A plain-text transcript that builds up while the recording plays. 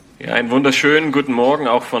Ja, einen wunderschönen guten Morgen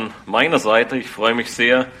auch von meiner Seite. Ich freue mich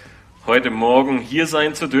sehr, heute Morgen hier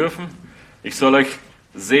sein zu dürfen. Ich soll euch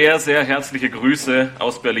sehr, sehr herzliche Grüße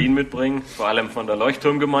aus Berlin mitbringen, vor allem von der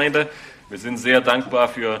Leuchtturmgemeinde. Wir sind sehr dankbar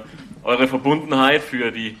für eure Verbundenheit,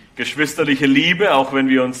 für die geschwisterliche Liebe, auch wenn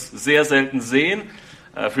wir uns sehr selten sehen,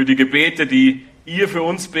 für die Gebete, die ihr für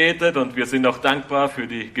uns betet, und wir sind auch dankbar für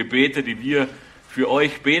die Gebete, die wir für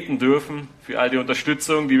euch beten dürfen, für all die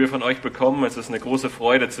Unterstützung, die wir von euch bekommen. Es ist eine große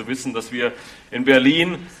Freude zu wissen, dass wir in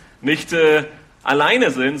Berlin nicht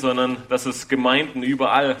alleine sind, sondern dass es Gemeinden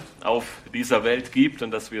überall auf dieser Welt gibt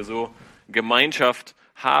und dass wir so Gemeinschaft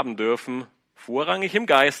haben dürfen, vorrangig im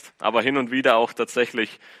Geist, aber hin und wieder auch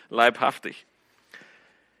tatsächlich leibhaftig.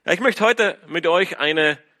 Ja, ich möchte heute mit euch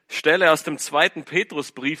eine Stelle aus dem 2.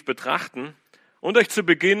 Petrusbrief betrachten und euch zu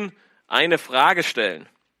Beginn eine Frage stellen.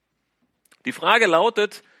 Die Frage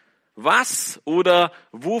lautet: Was oder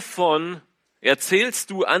wovon erzählst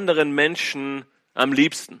du anderen Menschen am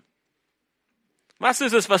liebsten? Was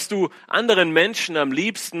ist es, was du anderen Menschen am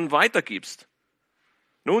liebsten weitergibst?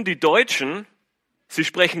 Nun, die Deutschen, sie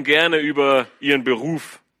sprechen gerne über ihren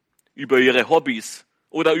Beruf, über ihre Hobbys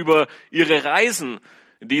oder über ihre Reisen,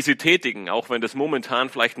 die sie tätigen, auch wenn das momentan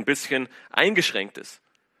vielleicht ein bisschen eingeschränkt ist.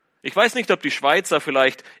 Ich weiß nicht, ob die Schweizer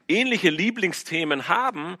vielleicht ähnliche Lieblingsthemen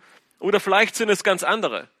haben, oder vielleicht sind es ganz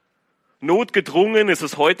andere. Notgedrungen ist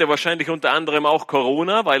es heute wahrscheinlich unter anderem auch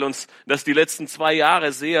Corona, weil uns das die letzten 2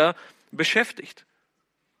 Jahre sehr beschäftigt.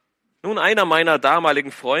 Nun, einer meiner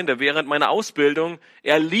damaligen Freunde während meiner Ausbildung,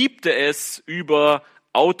 er liebte es, über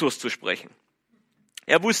Autos zu sprechen.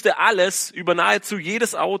 Er wusste alles über nahezu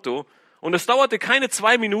jedes Auto, und es dauerte keine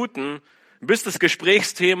 2 Minuten, bis das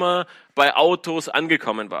Gesprächsthema bei Autos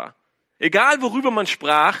angekommen war. Egal worüber man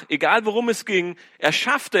sprach, egal worum es ging, er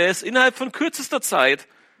schaffte es innerhalb von kürzester Zeit,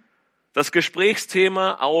 das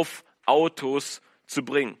Gesprächsthema auf Autos zu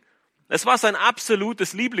bringen. Es war sein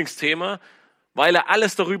absolutes Lieblingsthema, weil er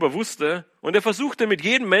alles darüber wusste, und er versuchte mit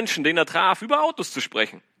jedem Menschen, den er traf, über Autos zu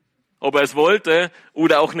sprechen, ob er es wollte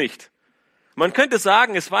oder auch nicht. Man könnte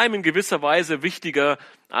sagen, es war ihm in gewisser Weise wichtiger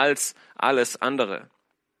als alles andere.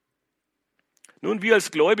 Nun, wir als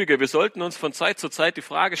Gläubige, wir sollten uns von Zeit zu Zeit die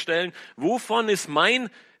Frage stellen: Wovon ist mein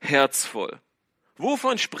Herz voll?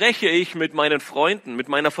 Wovon spreche ich mit meinen Freunden, mit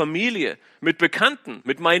meiner Familie, mit Bekannten,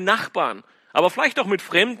 mit meinen Nachbarn, aber vielleicht auch mit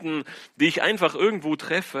Fremden, die ich einfach irgendwo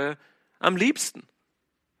treffe, am liebsten?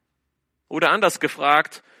 Oder anders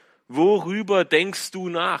gefragt: Worüber denkst du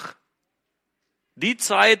nach? Die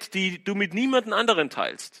Zeit, die du mit niemandem anderen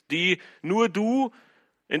teilst, die nur du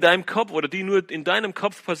in deinem Kopf oder die nur in deinem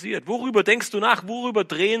Kopf passiert. Worüber denkst du nach? Worüber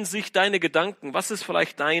drehen sich deine Gedanken? Was ist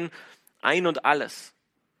vielleicht dein Ein und Alles?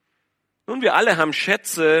 Nun, wir alle haben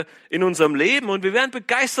Schätze in unserem Leben und wir werden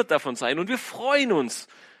begeistert davon sein und wir freuen uns,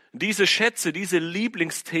 diese Schätze, diese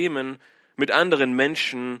Lieblingsthemen mit anderen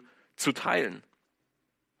Menschen zu teilen.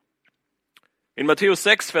 In Matthäus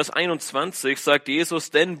 6, Vers 21 sagt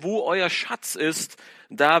Jesus: Denn wo euer Schatz ist,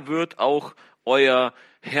 da wird auch euer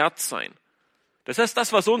Herz sein. Das heißt,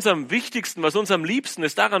 das, was uns am wichtigsten, was uns am liebsten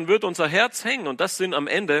ist, daran wird unser Herz hängen, und das sind am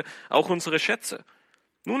Ende auch unsere Schätze.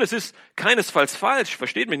 Nun, es ist keinesfalls falsch,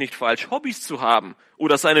 versteht mich nicht falsch, Hobbys zu haben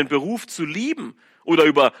oder seinen Beruf zu lieben oder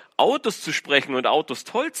über Autos zu sprechen und Autos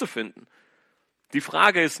toll zu finden. Die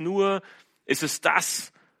Frage ist nur: Ist es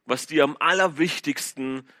das, was dir am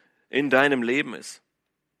allerwichtigsten in deinem Leben ist?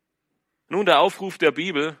 Nun, der Aufruf der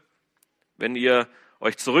Bibel, wenn ihr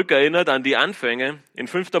euch zurückerinnert an die Anfänge in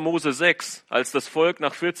 5. Mose 6, als das Volk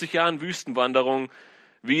nach 40 Jahren Wüstenwanderung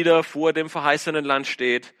wieder vor dem verheißenen Land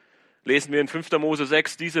steht, lesen wir in 5. Mose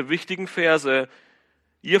 6 diese wichtigen Verse: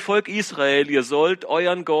 Ihr Volk Israel, ihr sollt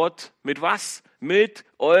euren Gott mit was? Mit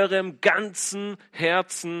eurem ganzen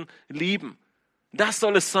Herzen lieben. Das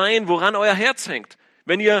soll es sein, woran euer Herz hängt.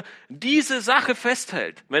 Wenn ihr diese Sache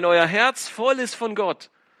festhält, wenn euer Herz voll ist von Gott,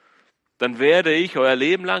 dann werde ich euer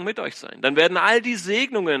Leben lang mit euch sein. Dann werden all die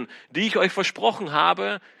Segnungen, die ich euch versprochen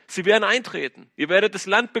habe, sie werden eintreten. Ihr werdet das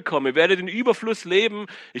Land bekommen, ihr werdet in Überfluss leben,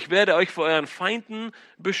 ich werde euch vor euren Feinden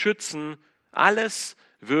beschützen. Alles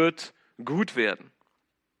wird gut werden.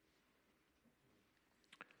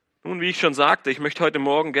 Nun, wie ich schon sagte, ich möchte heute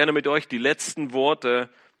Morgen gerne mit euch die letzten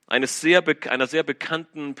Worte einer sehr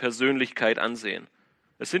bekannten Persönlichkeit ansehen.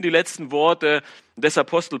 Es sind die letzten Worte des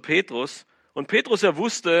Apostel Petrus. Und Petrus, er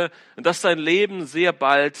wusste, dass sein Leben sehr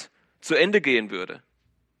bald zu Ende gehen würde.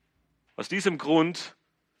 Aus diesem Grund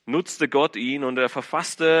nutzte Gott ihn und er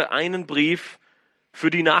verfasste einen Brief für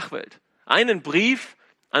die Nachwelt. Einen Brief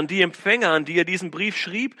an die Empfänger, an die er diesen Brief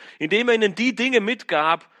schrieb, indem er ihnen die Dinge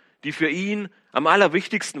mitgab, die für ihn am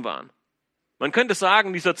allerwichtigsten waren. Man könnte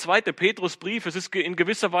sagen, dieser 2. Petrusbrief, es ist in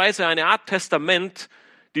gewisser Weise eine Art Testament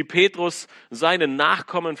die Petrus seinen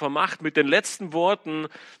Nachkommen vermacht mit den letzten Worten,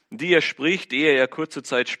 die er spricht, ehe er kurze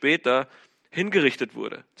Zeit später hingerichtet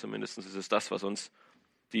wurde. Zumindest ist es das, was uns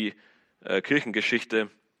die Kirchengeschichte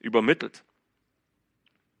übermittelt.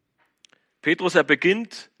 Petrus, er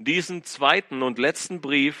beginnt diesen zweiten und letzten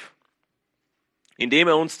Brief, indem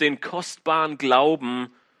er uns den kostbaren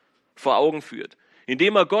Glauben vor Augen führt,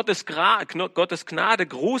 indem er Gottes Gnade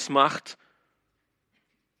groß macht.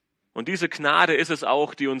 Und diese Gnade ist es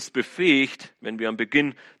auch, die uns befähigt, wenn wir am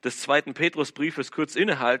Beginn des zweiten Petrusbriefes kurz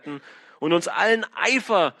innehalten und uns allen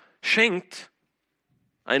Eifer schenkt,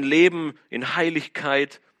 ein Leben in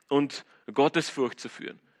Heiligkeit und Gottesfurcht zu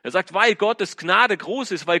führen. Er sagt, weil Gottes Gnade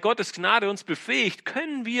groß ist, weil Gottes Gnade uns befähigt,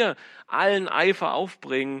 können wir allen Eifer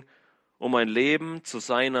aufbringen, um ein Leben zu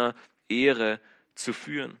seiner Ehre zu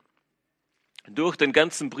führen. Durch den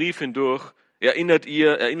ganzen Brief hindurch erinnert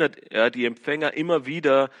er die Empfänger immer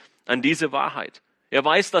wieder an diese Wahrheit. Er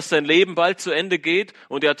weiß, dass sein Leben bald zu Ende geht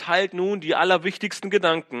und er teilt nun die allerwichtigsten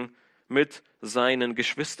Gedanken mit seinen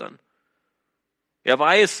Geschwistern. Er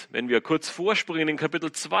weiß, wenn wir kurz vorspringen in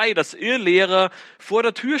Kapitel 2, dass Irrlehrer vor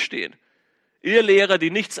der Tür stehen. Irrlehrer,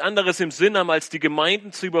 die nichts anderes im Sinn haben, als die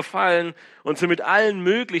Gemeinden zu überfallen und sie mit allen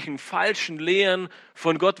möglichen falschen Lehren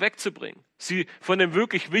von Gott wegzubringen. Sie von dem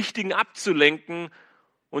wirklich Wichtigen abzulenken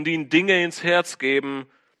und ihnen Dinge ins Herz geben,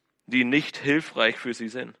 die nicht hilfreich für sie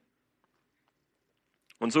sind.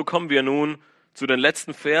 Und so kommen wir nun zu den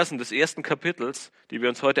letzten Versen des ersten Kapitels, die wir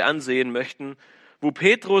uns heute ansehen möchten, wo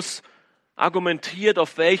Petrus argumentiert,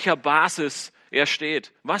 auf welcher Basis er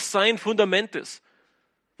steht, was sein Fundament ist,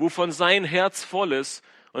 wovon sein Herz voll ist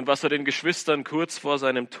und was er den Geschwistern kurz vor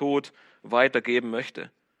seinem Tod weitergeben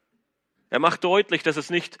möchte. Er macht deutlich, dass es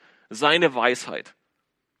nicht seine Weisheit,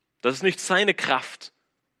 dass es nicht seine Kraft,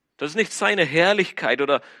 dass es nicht seine Herrlichkeit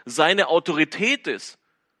oder seine Autorität ist,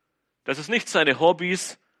 dass es nicht seine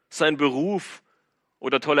Hobbys, sein Beruf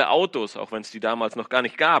oder tolle Autos, auch wenn es die damals noch gar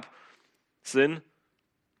nicht gab, sind.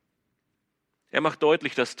 Er macht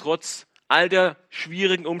deutlich, dass trotz all der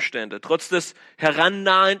schwierigen Umstände, trotz des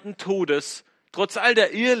herannahenden Todes, trotz all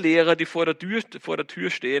der Irrlehrer, die vor der Tür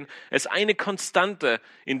stehen, es eine Konstante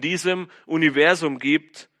in diesem Universum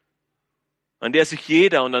gibt, an der sich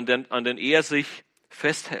jeder und an den er sich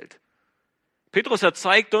festhält. Petrus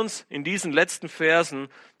zeigt uns in diesen letzten Versen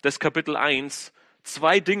des Kapitel 1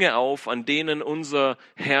 zwei Dinge auf, an denen unser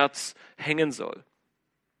Herz hängen soll.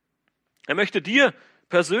 Er möchte dir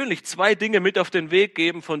persönlich zwei Dinge mit auf den Weg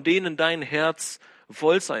geben, von denen dein Herz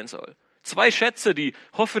voll sein soll. Zwei Schätze, die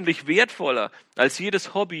hoffentlich wertvoller als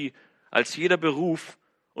jedes Hobby, als jeder Beruf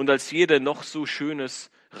und als jeder noch so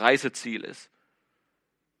schönes Reiseziel ist.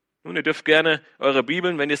 Nun, ihr dürft gerne eure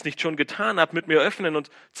Bibeln, wenn ihr es nicht schon getan habt, mit mir öffnen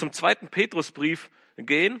und zum zweiten Petrusbrief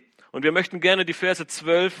gehen. Und wir möchten gerne die Verse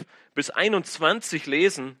 12 bis 21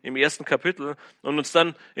 lesen im ersten Kapitel und uns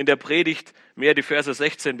dann in der Predigt mehr die Verse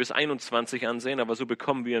 16 bis 21 ansehen. Aber so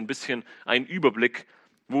bekommen wir ein bisschen einen Überblick,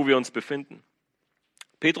 wo wir uns befinden.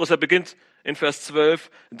 Petrus, er beginnt in Vers 12.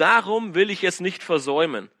 Darum will ich es nicht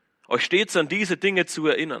versäumen, euch stets an diese Dinge zu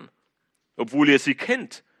erinnern, obwohl ihr sie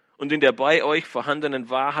kennt und in der bei euch vorhandenen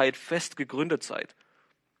Wahrheit fest gegründet seid.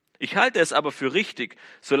 Ich halte es aber für richtig,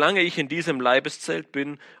 solange ich in diesem Leibeszelt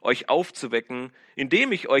bin, euch aufzuwecken,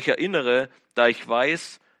 indem ich euch erinnere, da ich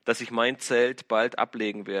weiß, dass ich mein Zelt bald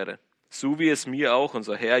ablegen werde, so wie es mir auch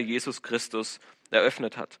unser Herr Jesus Christus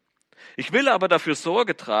eröffnet hat. Ich will aber dafür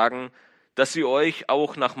Sorge tragen, dass ihr euch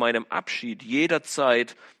auch nach meinem Abschied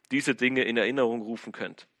jederzeit diese Dinge in Erinnerung rufen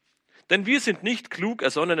könnt. Denn wir sind nicht klug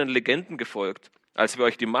ersonnenen Legenden gefolgt, als wir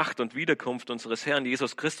euch die Macht und Wiederkunft unseres Herrn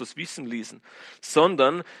Jesus Christus wissen ließen,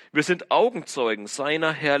 sondern wir sind Augenzeugen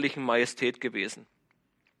seiner herrlichen Majestät gewesen.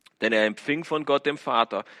 Denn er empfing von Gott dem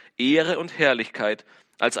Vater Ehre und Herrlichkeit,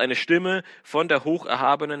 als eine Stimme von der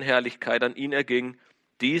hocherhabenen Herrlichkeit an ihn erging: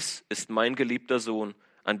 Dies ist mein geliebter Sohn,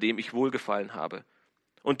 an dem ich wohlgefallen habe.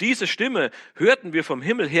 Und diese Stimme hörten wir vom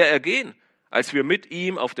Himmel her ergehen, als wir mit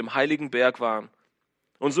ihm auf dem heiligen Berg waren.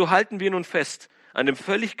 Und so halten wir nun fest an dem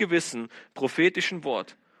völlig gewissen prophetischen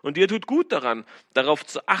Wort. Und ihr tut gut daran, darauf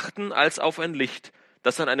zu achten, als auf ein Licht,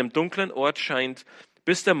 das an einem dunklen Ort scheint,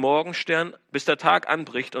 bis der Tag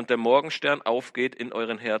anbricht und der Morgenstern aufgeht in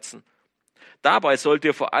euren Herzen. Dabei sollt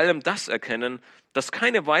ihr vor allem das erkennen, dass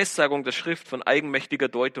keine Weissagung der Schrift von eigenmächtiger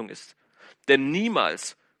Deutung ist. Denn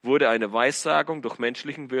niemals wurde eine Weissagung durch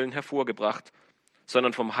menschlichen Willen hervorgebracht,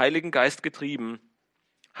 sondern vom Heiligen Geist getrieben,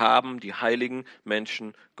 haben die heiligen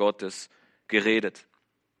Menschen Gottes geredet.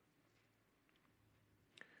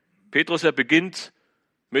 Petrus, er beginnt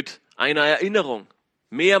mit einer Erinnerung.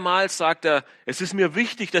 Mehrmals sagt er, es ist mir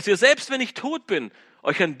wichtig, dass ihr, selbst wenn ich tot bin,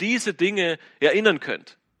 euch an diese Dinge erinnern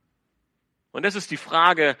könnt. Und das ist die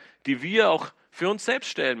Frage, die wir auch für uns selbst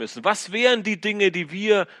stellen müssen. Was wären die Dinge, die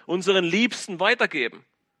wir unseren Liebsten weitergeben?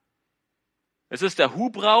 Es ist der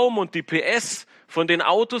Hubraum und die PS von den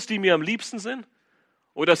Autos, die mir am liebsten sind?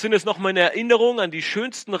 Oder sind es noch meine Erinnerungen an die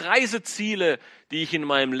schönsten Reiseziele, die ich in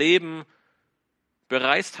meinem Leben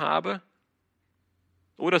bereist habe?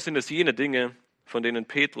 Oder sind es jene Dinge, von denen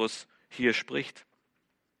Petrus hier spricht?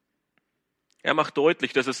 Er macht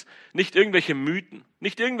deutlich, dass es nicht irgendwelche Mythen,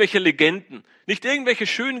 nicht irgendwelche Legenden, nicht irgendwelche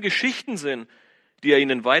schönen Geschichten sind, die er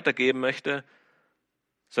ihnen weitergeben möchte,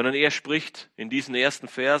 sondern er spricht in diesen ersten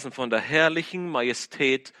Versen von der herrlichen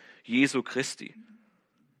Majestät Jesu Christi.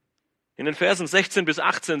 In den Versen 16 bis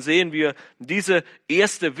 18 sehen wir diese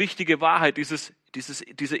erste wichtige Wahrheit,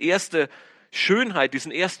 diese erste Schönheit,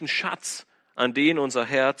 diesen ersten Schatz, an den unser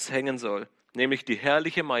Herz hängen soll, nämlich die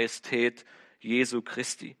herrliche Majestät Jesu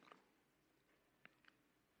Christi.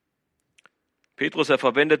 Petrus, er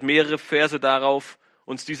verwendet mehrere Verse darauf,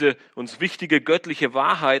 uns wichtige göttliche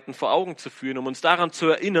Wahrheiten vor Augen zu führen, um uns daran zu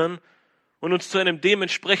erinnern und uns zu einem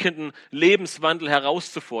dementsprechenden Lebenswandel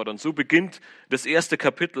herauszufordern. So beginnt das erste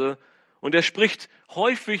Kapitel. Und er spricht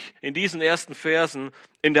häufig in diesen ersten Versen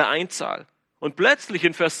in der Einzahl. Und plötzlich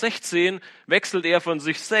in Vers 16 wechselt er von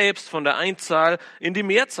sich selbst, von der Einzahl in die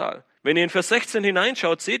Mehrzahl. Wenn ihr in Vers 16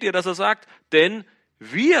 hineinschaut, seht ihr, dass er sagt, denn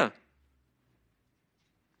wir.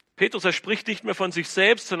 Petrus, er spricht nicht mehr von sich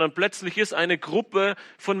selbst, sondern plötzlich ist eine Gruppe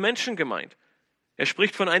von Menschen gemeint. Er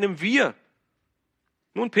spricht von einem Wir.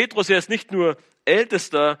 Nun, Petrus, er ist nicht nur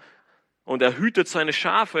Ältester und er hütet seine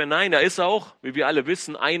Schafe. Nein, er ist auch, wie wir alle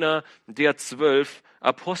wissen, einer der 12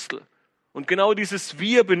 Apostel. Und genau dieses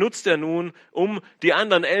Wir benutzt er nun, um die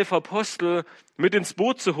anderen 11 Apostel mit ins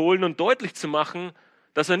Boot zu holen und deutlich zu machen,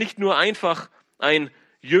 dass er nicht nur einfach ein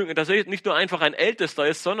Ältester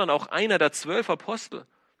ist, sondern auch einer der 12 Apostel.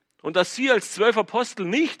 Und dass sie als 12 Apostel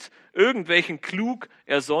nicht irgendwelchen klug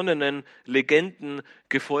ersonnenen Legenden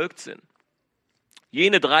gefolgt sind.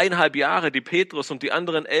 Jene 3,5 Jahre, die Petrus und die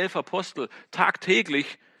anderen 11 Apostel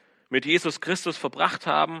tagtäglich mit Jesus Christus verbracht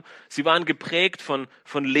haben, sie waren geprägt von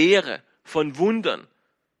Lehre, von Wundern,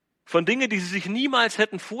 von Dingen, die sie sich niemals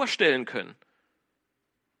hätten vorstellen können.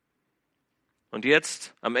 Und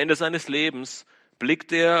jetzt, am Ende seines Lebens,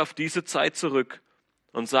 blickt er auf diese Zeit zurück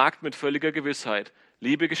und sagt mit völliger Gewissheit,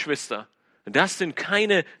 liebe Geschwister, das sind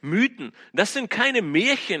keine Mythen, das sind keine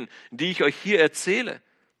Märchen, die ich euch hier erzähle.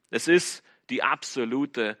 Es ist die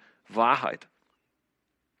absolute Wahrheit.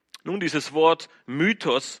 Nun, dieses Wort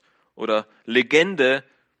Mythos oder Legende,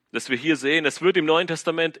 das wir hier sehen, das wird im Neuen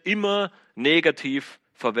Testament immer negativ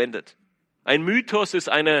verwendet. Ein Mythos ist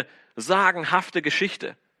eine sagenhafte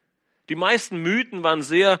Geschichte. Die meisten Mythen waren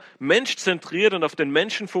sehr menschzentriert und auf den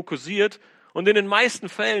Menschen fokussiert und in den meisten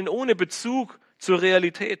Fällen ohne Bezug zur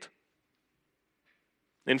Realität.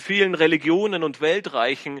 In vielen Religionen und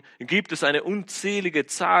Weltreichen gibt es eine unzählige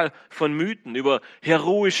Zahl von Mythen über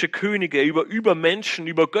heroische Könige, über Übermenschen,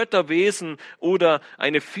 über Götterwesen oder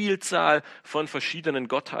eine Vielzahl von verschiedenen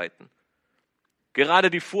Gottheiten.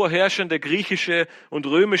 Gerade die vorherrschende griechische und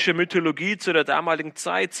römische Mythologie zu der damaligen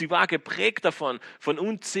Zeit, sie war geprägt davon, von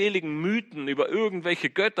unzähligen Mythen über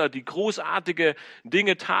irgendwelche Götter, die großartige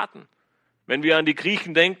Dinge taten. Wenn wir an die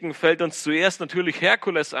Griechen denken, fällt uns zuerst natürlich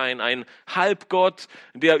Herkules ein Halbgott,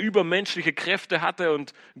 der übermenschliche Kräfte hatte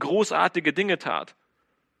und großartige Dinge tat.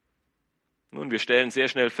 Nun, wir stellen sehr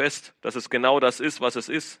schnell fest, dass es genau das ist, was es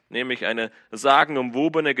ist, nämlich eine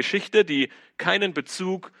sagenumwobene Geschichte, die keinen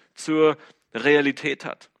Bezug zur Realität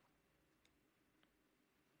hat.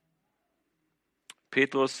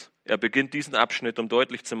 Petrus, er beginnt diesen Abschnitt, um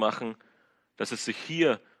deutlich zu machen, dass es sich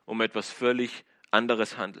hier um etwas völlig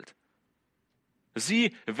anderes handelt.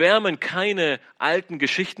 Sie wärmen keine alten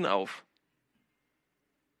Geschichten auf.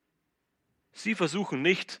 Sie versuchen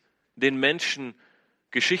nicht, den Menschen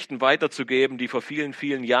Geschichten weiterzugeben, die vor vielen,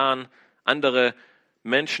 vielen Jahren andere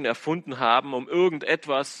Menschen erfunden haben, um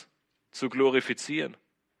irgendetwas zu glorifizieren.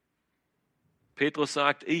 Petrus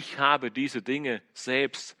sagt, ich habe diese Dinge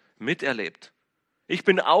selbst miterlebt. Ich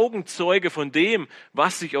bin Augenzeuge von dem,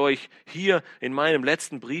 was ich euch hier in meinem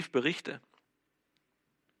letzten Brief berichte.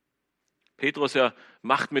 Petrus, er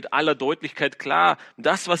macht mit aller Deutlichkeit klar,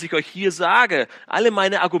 das, was ich euch hier sage, alle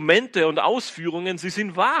meine Argumente und Ausführungen, sie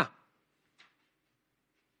sind wahr.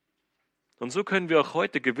 Und so können wir auch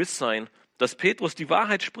heute gewiss sein, dass Petrus die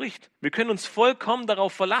Wahrheit spricht. Wir können uns vollkommen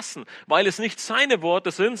darauf verlassen, weil es nicht seine Worte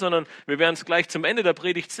sind, sondern wir werden es gleich zum Ende der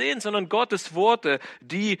Predigt sehen, sondern Gottes Worte,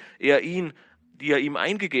 die er ihm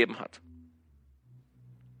eingegeben hat.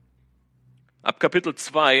 Ab Kapitel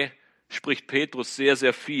 2 spricht Petrus sehr,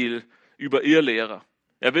 sehr viel über Irrlehrer.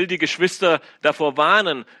 Er will die Geschwister davor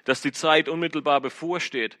warnen, dass die Zeit unmittelbar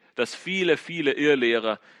bevorsteht, dass viele, viele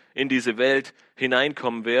Irrlehrer in diese Welt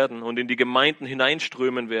hineinkommen werden und in die Gemeinden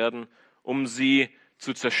hineinströmen werden, um sie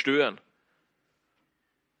zu zerstören.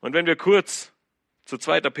 Und wenn wir kurz zu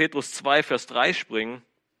 2. Petrus 2, Vers 3 springen,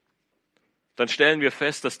 dann stellen wir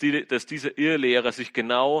fest, dass diese Irrlehrer sich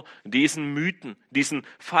genau diesen Mythen, diesen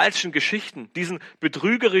falschen Geschichten, diesen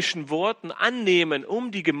betrügerischen Worten annehmen,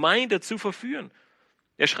 um die Gemeinde zu verführen.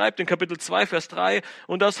 Er schreibt in Kapitel 2, Vers 3,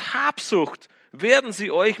 und aus Habsucht werden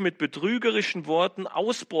sie euch mit betrügerischen Worten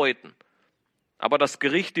ausbeuten. Aber das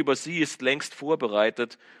Gericht über sie ist längst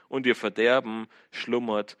vorbereitet und ihr Verderben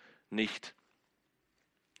schlummert nicht.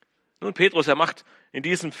 Nun, Petrus, er macht in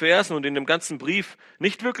diesen Versen und in dem ganzen Brief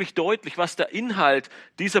nicht wirklich deutlich, was der Inhalt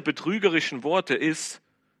dieser betrügerischen Worte ist.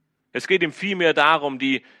 Es geht ihm vielmehr darum,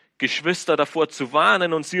 die Geschwister davor zu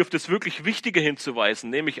warnen und sie auf das wirklich Wichtige hinzuweisen,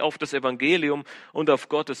 nämlich auf das Evangelium und auf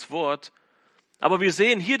Gottes Wort. Aber wir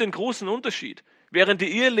sehen hier den großen Unterschied. Während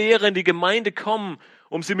die Irrlehrer in die Gemeinde kommen,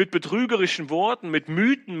 um sie mit betrügerischen Worten, mit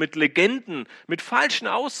Mythen, mit Legenden, mit falschen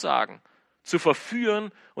Aussagen zu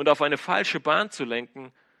verführen und auf eine falsche Bahn zu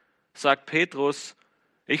lenken, sagt Petrus,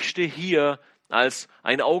 ich stehe hier als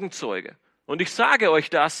ein Augenzeuge. Und ich sage euch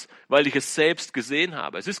das, weil ich es selbst gesehen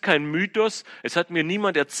habe. Es ist kein Mythos, es hat mir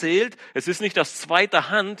niemand erzählt, es ist nicht aus zweiter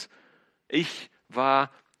Hand. Ich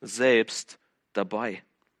war selbst dabei.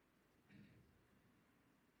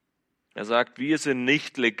 Er sagt, wir sind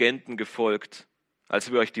nicht Legenden gefolgt,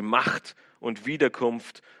 als wir euch die Macht und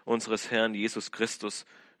Wiederkunft unseres Herrn Jesus Christus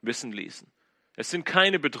wissen ließen. Es sind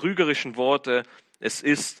keine betrügerischen Worte, es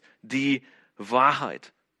ist die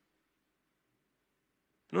Wahrheit.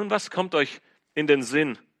 Nun, was kommt euch in den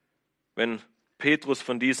Sinn, wenn Petrus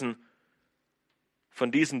von diesen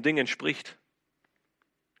Dingen spricht?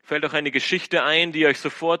 Fällt euch eine Geschichte ein, die euch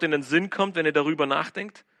sofort in den Sinn kommt, wenn ihr darüber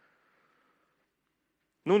nachdenkt?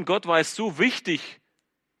 Nun, Gott war es so wichtig,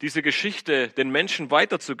 diese Geschichte den Menschen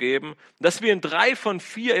weiterzugeben, dass wir in 3 von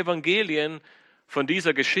 4 Evangelien von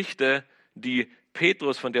dieser Geschichte,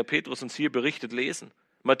 von der Petrus uns hier berichtet, lesen.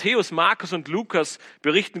 Matthäus, Markus und Lukas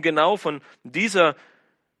berichten genau von dieser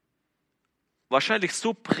wahrscheinlich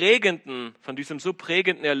von diesem so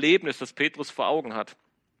prägenden Erlebnis, das Petrus vor Augen hat.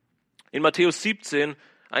 In Matthäus 17,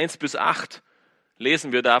 1-8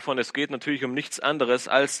 lesen wir davon, es geht natürlich um nichts anderes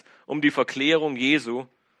als um die Verklärung Jesu.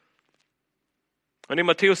 Und in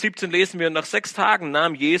Matthäus 17 lesen wir, nach 6 Tagen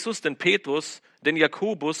nahm Jesus den Petrus, den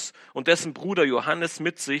Jakobus und dessen Bruder Johannes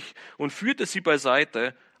mit sich und führte sie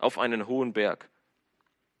beiseite auf einen hohen Berg.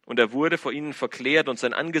 Und er wurde vor ihnen verklärt und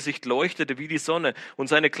sein Angesicht leuchtete wie die Sonne und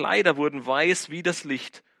seine Kleider wurden weiß wie das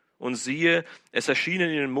Licht. Und siehe, es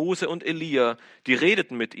erschienen ihnen Mose und Elia, die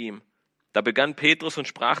redeten mit ihm. Da begann Petrus und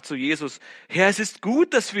sprach zu Jesus, Herr, es ist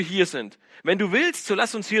gut, dass wir hier sind. Wenn du willst, so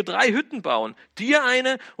lass uns hier 3 Hütten bauen, dir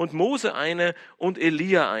eine und Mose eine und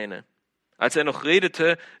Elia eine. Als er noch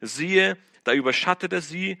redete, siehe, da überschattete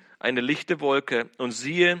sie eine lichte Wolke und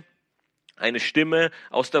siehe, eine Stimme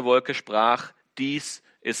aus der Wolke sprach, dies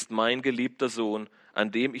ist mein geliebter Sohn,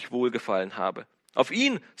 an dem ich wohlgefallen habe. Auf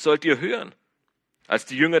ihn sollt ihr hören. Als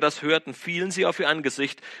die Jünger das hörten, fielen sie auf ihr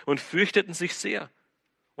Angesicht und fürchteten sich sehr.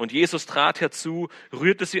 Und Jesus trat herzu,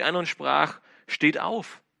 rührte sie an und sprach, steht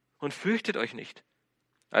auf und fürchtet euch nicht.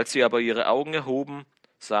 Als sie aber ihre Augen erhoben,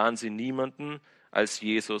 sahen sie niemanden als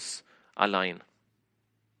Jesus allein.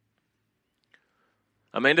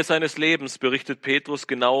 Am Ende seines Lebens berichtet Petrus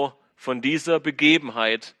genau von dieser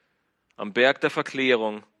Begebenheit am Berg der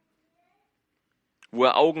Verklärung, wo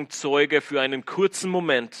er Augenzeuge für einen kurzen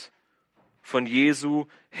Moment von Jesu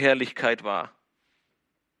Herrlichkeit war.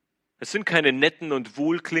 Es sind keine netten und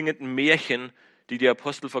wohlklingenden Märchen, die die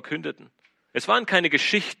Apostel verkündeten. Es waren keine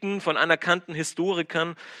Geschichten von anerkannten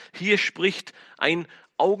Historikern. Hier spricht ein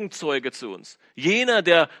Augenzeuge zu uns. Jener,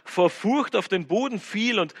 der vor Furcht auf den Boden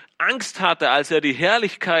fiel und Angst hatte, als er die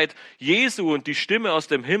Herrlichkeit Jesu und die Stimme aus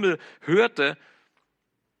dem Himmel hörte,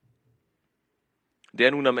 der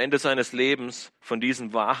nun am Ende seines Lebens von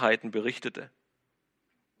diesen Wahrheiten berichtete.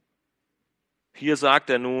 Hier sagt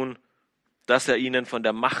er nun, dass er ihnen von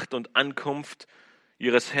der Macht und Ankunft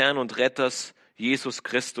ihres Herrn und Retters Jesus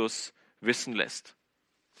Christus wissen lässt.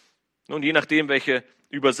 Nun, je nachdem, welche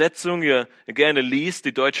Übersetzung ihr gerne liest,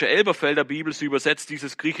 die deutsche Elberfelder Bibel, sie übersetzt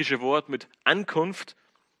dieses griechische Wort mit Ankunft.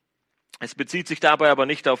 Es bezieht sich dabei aber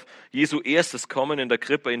nicht auf Jesu erstes Kommen in der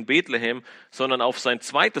Krippe in Bethlehem, sondern auf sein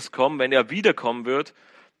zweites Kommen, wenn er wiederkommen wird.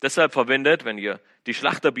 Deshalb verwendet, wenn ihr die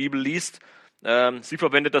Schlachterbibel liest, sie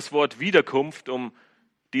verwendet das Wort Wiederkunft, um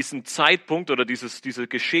diesen Zeitpunkt oder diese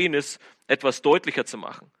Geschehnis etwas deutlicher zu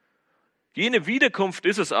machen. Jene Wiederkunft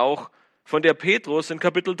ist es auch, von der Petrus in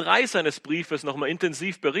Kapitel 3 seines Briefes nochmal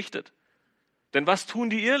intensiv berichtet. Denn was tun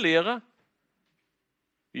die Irrlehrer?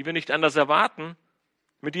 Wie wir nicht anders erwarten,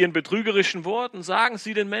 mit ihren betrügerischen Worten sagen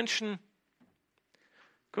sie den Menschen,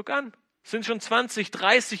 guck an, es sind schon 20,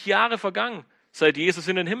 30 Jahre vergangen, seit Jesus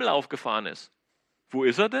in den Himmel aufgefahren ist. Wo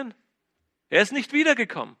ist er denn? Er ist nicht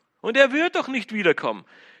wiedergekommen und er wird doch nicht wiederkommen.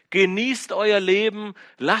 Genießt euer Leben,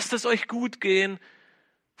 lasst es euch gut gehen,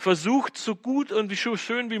 versucht so gut und so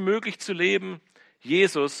schön wie möglich zu leben.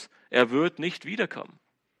 Jesus, er wird nicht wiederkommen.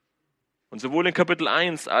 Und sowohl in Kapitel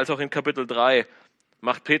 1 als auch in Kapitel 3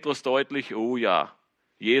 macht Petrus deutlich, oh ja,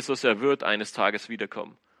 Jesus, er wird eines Tages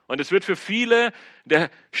wiederkommen. Und es wird für viele der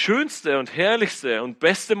schönste und herrlichste und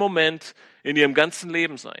beste Moment in ihrem ganzen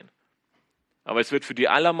Leben sein. Aber es wird für die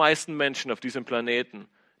allermeisten Menschen auf diesem Planeten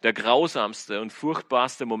der grausamste und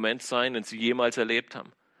furchtbarste Moment sein, den sie jemals erlebt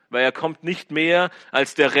haben. Weil er kommt nicht mehr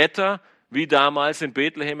als der Retter, wie damals in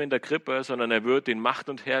Bethlehem in der Krippe, sondern er wird in Macht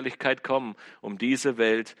und Herrlichkeit kommen, um diese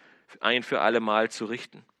Welt ein für alle Mal zu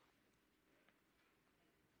richten.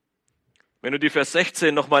 Wenn du die Vers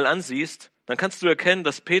 16 nochmal ansiehst, dann kannst du erkennen,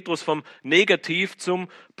 dass Petrus vom Negativ zum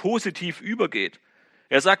Positiv übergeht.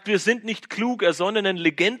 Er sagt, wir sind nicht klug ersonnenen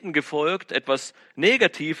Legenden gefolgt, etwas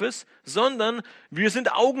Negatives, sondern wir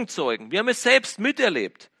sind Augenzeugen. Wir haben es selbst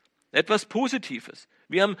miterlebt, etwas Positives.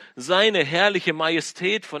 Wir haben seine herrliche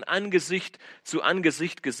Majestät von Angesicht zu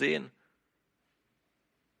Angesicht gesehen.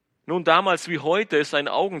 Nun, damals wie heute ist ein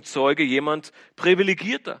Augenzeuge jemand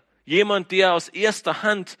Privilegierter, jemand, der aus erster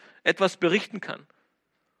Hand etwas berichten kann.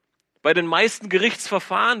 Bei den meisten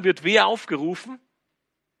Gerichtsverfahren wird wer aufgerufen?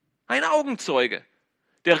 Ein Augenzeuge.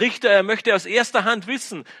 Der Richter, er möchte aus erster Hand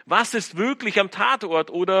wissen, was ist wirklich am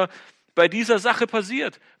Tatort oder bei dieser Sache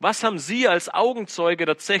passiert. Was haben Sie als Augenzeuge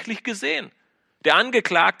tatsächlich gesehen? Der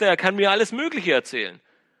Angeklagte, er kann mir alles Mögliche erzählen.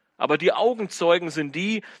 Aber die Augenzeugen sind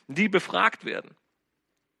die, die befragt werden,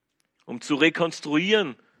 um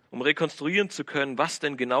rekonstruieren zu können, was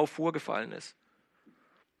denn genau vorgefallen ist.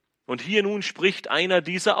 Und hier nun spricht einer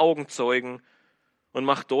dieser Augenzeugen und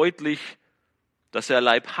macht deutlich, dass er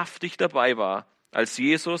leibhaftig dabei war, als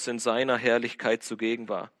Jesus in seiner Herrlichkeit zugegen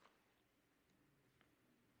war.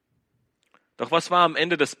 Doch was war am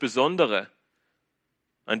Ende das Besondere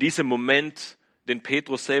an diesem Moment, den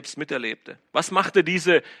Petrus selbst miterlebte? Was machte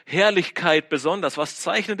diese Herrlichkeit besonders? Was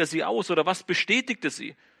zeichnete sie aus oder was bestätigte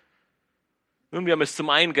sie? Nun, wir haben es zum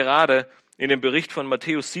einen gerade in dem Bericht von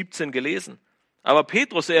Matthäus 17 gelesen. Aber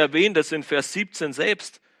Petrus, er erwähnt es in Vers 17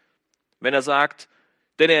 selbst, wenn er sagt,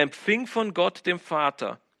 denn er empfing von Gott, dem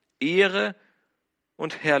Vater, Ehre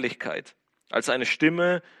und Herrlichkeit, als eine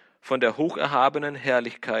Stimme von der hocherhabenen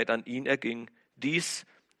Herrlichkeit an ihn erging. Dies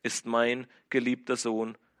ist mein geliebter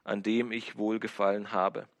Sohn, an dem ich wohlgefallen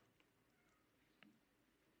habe.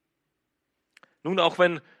 Nun, auch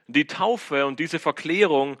wenn die Taufe und diese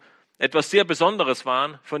Verklärung etwas sehr Besonderes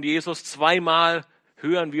waren von Jesus, zweimal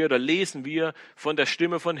hören wir oder lesen wir von der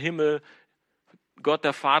Stimme von Himmel, Gott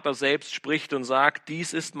der Vater selbst spricht und sagt,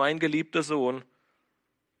 dies ist mein geliebter Sohn.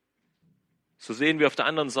 So sehen wir auf der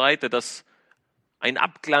anderen Seite, dass ein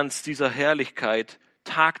Abglanz dieser Herrlichkeit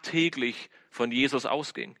tagtäglich von Jesus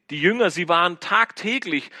ausging. Die Jünger, sie waren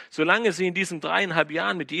tagtäglich, solange sie in diesen 3,5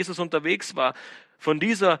 Jahren mit Jesus unterwegs war, von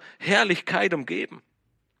dieser Herrlichkeit umgeben.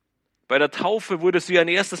 Bei der Taufe wurde sie ein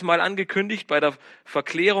erstes Mal angekündigt, bei der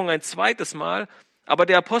Verklärung ein zweites Mal. Aber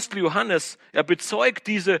der Apostel Johannes, er bezeugt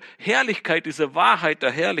diese Herrlichkeit, diese Wahrheit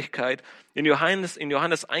der Herrlichkeit in Johannes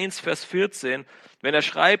 1, Vers 14, wenn er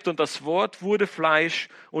schreibt, und das Wort wurde Fleisch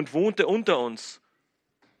und wohnte unter uns.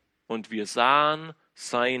 Und wir sahen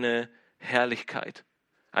seine Herrlichkeit.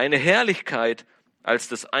 Eine Herrlichkeit als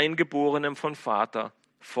des Eingeborenen von Vater,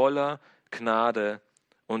 voller Gnade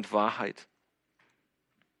und Wahrheit.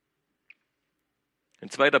 In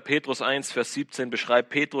 2. Petrus 1, Vers 17 beschreibt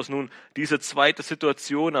Petrus nun diese zweite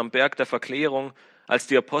Situation am Berg der Verklärung, als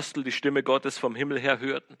die Apostel die Stimme Gottes vom Himmel her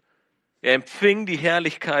hörten. Er empfing die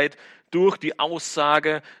Herrlichkeit durch die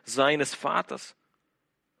Aussage seines Vaters.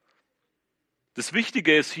 Das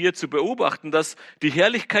Wichtige ist hier zu beobachten, dass die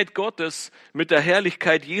Herrlichkeit Gottes mit der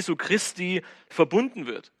Herrlichkeit Jesu Christi verbunden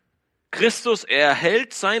wird. Christus, er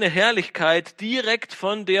erhält seine Herrlichkeit direkt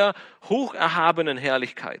von der hocherhabenen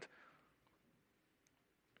Herrlichkeit.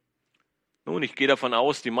 Nun, ich gehe davon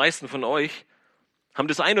aus, die meisten von euch haben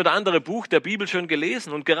das ein oder andere Buch der Bibel schon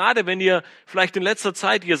gelesen. Und gerade wenn ihr vielleicht in letzter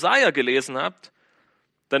Zeit Jesaja gelesen habt,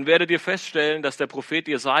 dann werdet ihr feststellen, dass der Prophet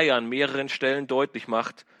Jesaja an mehreren Stellen deutlich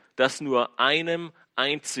macht, dass nur einem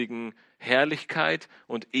einzigen Herrlichkeit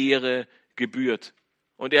und Ehre gebührt.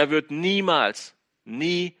 Und er wird niemals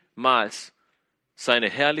seine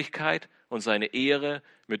Herrlichkeit und seine Ehre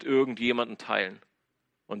mit irgendjemandem teilen.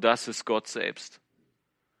 Und das ist Gott selbst.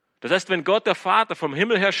 Das heißt, wenn Gott der Vater vom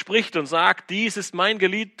Himmel her spricht und sagt, dies ist mein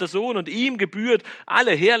geliebter Sohn und ihm gebührt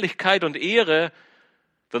alle Herrlichkeit und Ehre,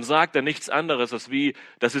 dann sagt er nichts anderes als wie,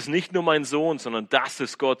 das ist nicht nur mein Sohn, sondern das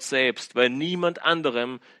ist Gott selbst, weil niemand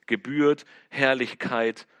anderem gebührt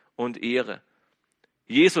Herrlichkeit und Ehre.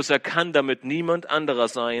 Jesus, er kann damit niemand anderer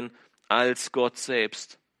sein als Gott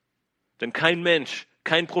selbst. Denn kein Mensch,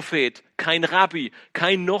 kein Prophet, kein Rabbi,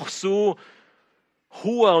 kein noch so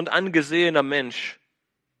hoher und angesehener Mensch,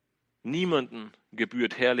 niemanden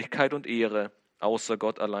gebührt Herrlichkeit und Ehre außer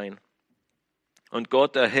Gott allein. Und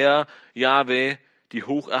Gott, der Herr, Jahwe, die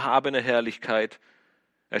hocherhabene Herrlichkeit,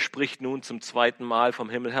 er spricht nun zum zweiten Mal vom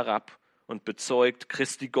Himmel herab und bezeugt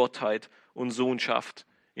Christi Gottheit und Sohnschaft,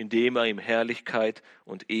 indem er ihm Herrlichkeit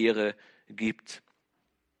und Ehre gibt.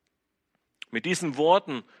 Mit diesen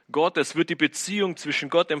Worten Gottes wird die Beziehung zwischen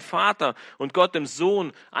Gott dem Vater und Gott dem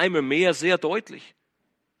Sohn einmal mehr sehr deutlich.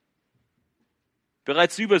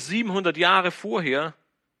 Bereits über 700 Jahre vorher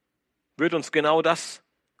wird uns genau das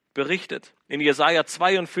berichtet. In Jesaja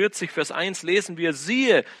 42, Vers 1 lesen wir,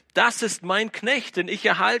 siehe, das ist mein Knecht, den ich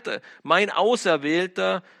erhalte, mein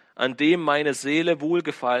Auserwählter, an dem meine Seele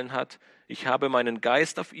wohlgefallen hat. Ich habe meinen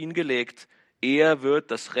Geist auf ihn gelegt. Er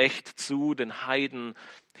wird das Recht zu den Heiden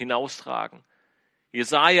hinaustragen.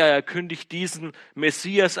 Jesaja, er kündigt diesen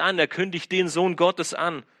Messias an, er kündigt den Sohn Gottes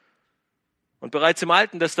an. Und bereits im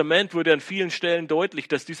Alten Testament wurde an vielen Stellen deutlich,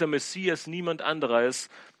 dass dieser Messias niemand anderer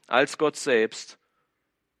ist als Gott selbst.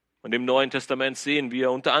 Und im Neuen Testament sehen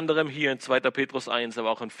wir unter anderem hier in 2. Petrus 1,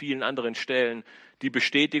 aber auch an vielen anderen Stellen die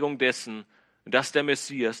Bestätigung dessen, dass der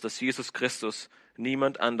Messias, dass Jesus Christus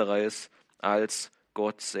niemand anderer ist als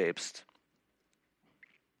Gott selbst.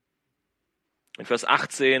 In Vers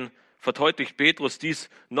 18 verdeutlicht Petrus dies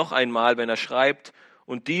noch einmal, wenn er schreibt,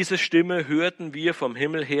 und diese Stimme hörten wir vom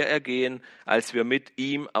Himmel her ergehen, als wir mit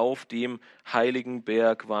ihm auf dem heiligen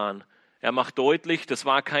Berg waren. Er macht deutlich, das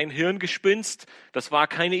war kein Hirngespinst, das war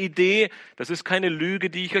keine Idee, das ist keine Lüge,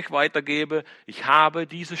 die ich euch weitergebe. Ich habe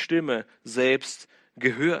diese Stimme selbst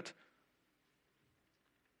gehört.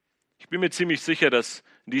 Ich bin mir ziemlich sicher, dass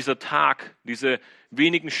dieser Tag, diese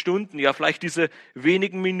wenigen Stunden, ja vielleicht diese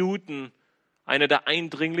wenigen Minuten eine der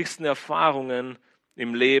eindringlichsten Erfahrungen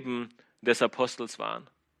im Leben des Apostels waren.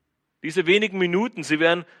 Diese wenigen Minuten, sie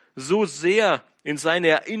werden so sehr in seine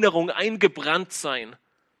Erinnerung eingebrannt sein,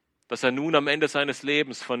 dass er nun am Ende seines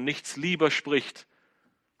Lebens von nichts lieber spricht,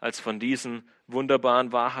 als von diesen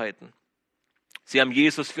wunderbaren Wahrheiten. Sie haben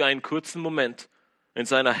Jesus für einen kurzen Moment in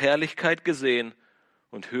seiner Herrlichkeit gesehen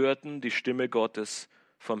und hörten die Stimme Gottes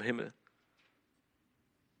vom Himmel.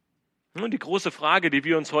 Nun, die große Frage, die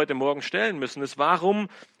wir uns heute Morgen stellen müssen, ist, warum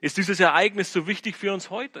ist dieses Ereignis so wichtig für uns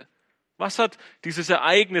heute? Was hat dieses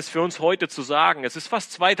Ereignis für uns heute zu sagen? Es ist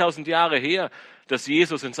fast 2000 Jahre her, dass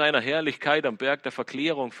Jesus in seiner Herrlichkeit am Berg der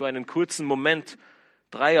Verklärung für einen kurzen Moment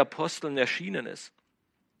 3 Aposteln erschienen ist.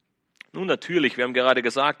 Nun natürlich, wir haben gerade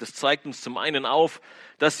gesagt, es zeigt uns zum einen auf,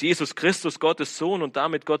 dass Jesus Christus Gottes Sohn und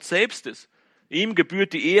damit Gott selbst ist. Ihm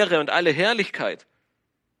gebührt die Ehre und alle Herrlichkeit.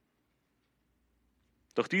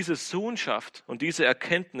 Doch diese Sohnschaft und diese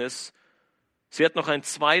Erkenntnis, sie hat noch einen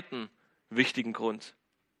zweiten wichtigen Grund.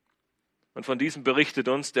 Und von diesem berichtet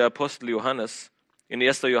uns der Apostel Johannes in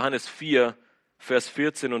 1. Johannes 4, Vers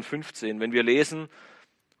 14 und 15, wenn wir lesen,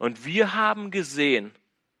 und wir haben gesehen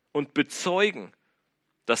und bezeugen,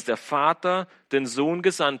 dass der Vater den Sohn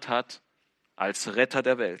gesandt hat als Retter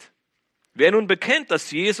der Welt. Wer nun bekennt, dass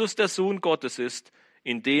Jesus der Sohn Gottes ist,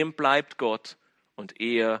 in dem bleibt Gott und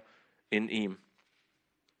er in ihm.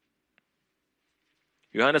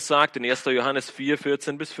 Johannes sagt in 1. Johannes 4,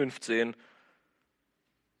 14 bis 15,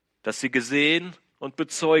 dass sie gesehen und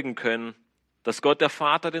bezeugen können, dass Gott der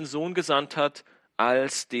Vater den Sohn gesandt hat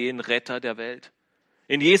als den Retter der Welt.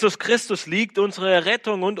 In Jesus Christus liegt unsere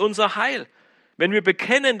Rettung und unser Heil. Wenn wir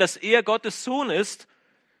bekennen, dass er Gottes Sohn ist,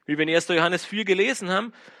 wie wir in 1. Johannes 4 gelesen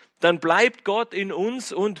haben, dann bleibt Gott in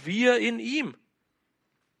uns und wir in ihm.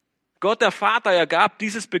 Gott der Vater ergab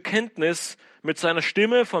dieses Bekenntnis mit seiner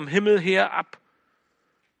Stimme vom Himmel her ab.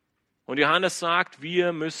 Und Johannes sagt,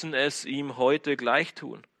 wir müssen es ihm heute gleich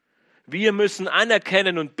tun. Wir müssen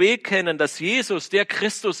anerkennen und bekennen, dass Jesus der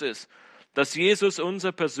Christus ist, dass Jesus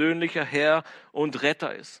unser persönlicher Herr und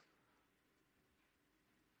Retter ist.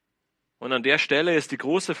 Und an der Stelle ist die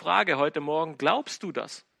große Frage heute Morgen, glaubst du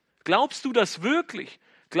das? Glaubst du das wirklich?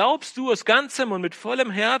 Glaubst du aus ganzem und mit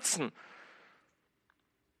vollem Herzen,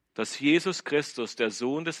 dass Jesus Christus der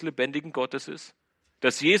Sohn des lebendigen Gottes ist?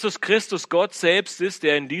 Dass Jesus Christus Gott selbst ist,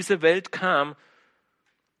 der in diese Welt kam,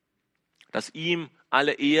 dass ihm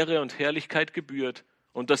alle Ehre und Herrlichkeit gebührt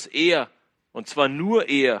und dass er, und zwar nur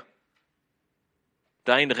er,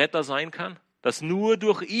 dein Retter sein kann? Dass nur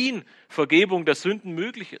durch ihn Vergebung der Sünden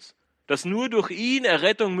möglich ist? Dass nur durch ihn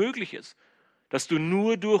Errettung möglich ist? Dass du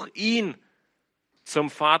nur durch ihn zum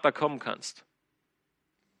Vater kommen kannst?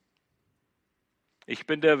 Ich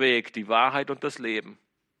bin der Weg, die Wahrheit und das Leben.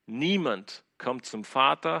 Niemand kommt zum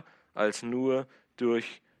Vater als nur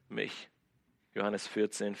durch mich. Johannes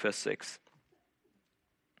 14, Vers 6.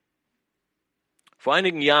 Vor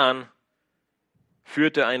einigen Jahren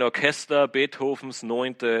führte ein Orchester Beethovens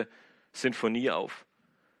 9. Sinfonie auf.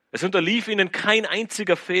 Es unterlief ihnen kein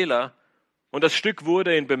einziger Fehler und das Stück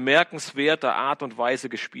wurde in bemerkenswerter Art und Weise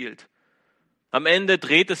gespielt. Am Ende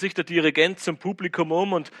drehte sich der Dirigent zum Publikum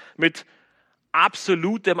um und mit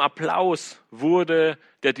absolutem Applaus wurde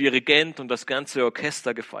der Dirigent und das ganze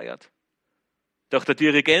Orchester gefeiert. Doch der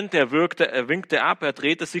Dirigent, er winkte ab, er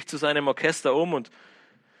drehte sich zu seinem Orchester um und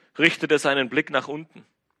richtete seinen Blick nach unten.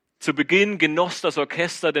 Zu Beginn genoss das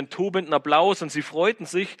Orchester den tobenden Applaus und sie freuten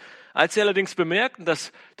sich. Als sie allerdings bemerkten,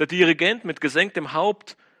 dass der Dirigent mit gesenktem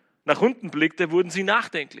Haupt nach unten blickte, wurden sie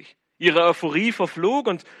nachdenklich. Ihre Euphorie verflog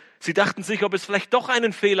und sie dachten sich, ob es vielleicht doch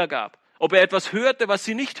einen Fehler gab, ob er etwas hörte, was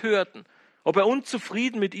sie nicht hörten, ob er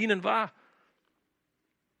unzufrieden mit ihnen war.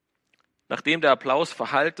 Nachdem der Applaus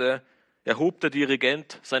verhallte, erhob der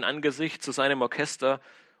Dirigent sein Angesicht zu seinem Orchester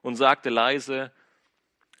und sagte leise: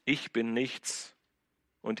 Ich bin nichts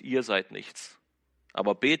und ihr seid nichts,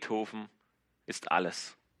 aber Beethoven ist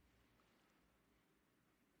alles.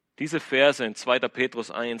 Diese Verse in 2.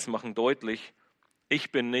 Petrus 1 machen deutlich: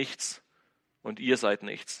 Ich bin nichts und ihr seid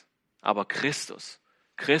nichts, aber Christus,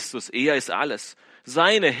 er ist alles.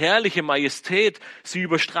 Seine herrliche Majestät, sie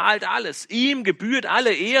überstrahlt alles. Ihm gebührt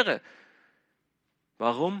alle Ehre.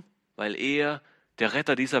 Warum? Weil er der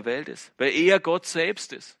Retter dieser Welt ist, weil er Gott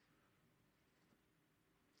selbst ist.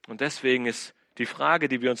 Und deswegen ist die Frage,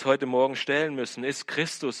 die wir uns heute Morgen stellen müssen, ist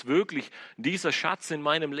Christus wirklich dieser Schatz in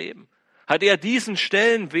meinem Leben? Hat er diesen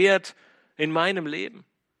Stellenwert in meinem Leben?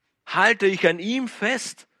 Halte ich an ihm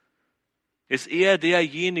fest? Ist er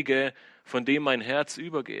derjenige, von dem mein Herz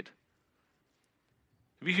übergeht?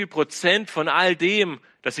 Wie viel Prozent von all dem,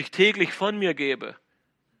 das ich täglich von mir gebe,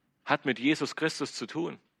 hat mit Jesus Christus zu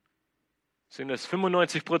tun? Sind es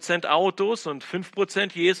 95% Autos und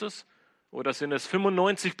 5% Jesus? Oder sind es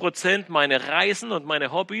 95% meine Reisen und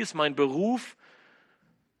meine Hobbys, mein Beruf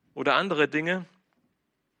oder andere Dinge?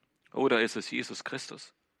 Oder ist es Jesus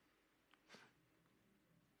Christus?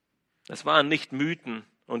 Es waren nicht Mythen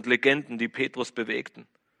und Legenden, die Petrus bewegten.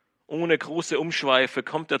 Ohne große Umschweife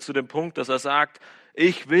kommt er zu dem Punkt, dass er sagt: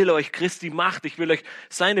 Ich will euch Christi Macht, ich will euch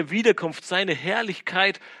seine Wiederkunft, seine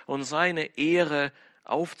Herrlichkeit und seine Ehre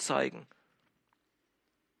aufzeigen.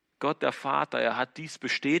 Gott der Vater, er hat dies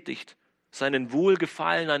bestätigt, seinen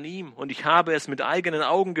Wohlgefallen an ihm, und ich habe es mit eigenen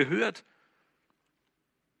Augen gehört.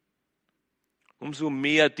 Umso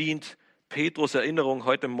mehr dient Petrus' Erinnerung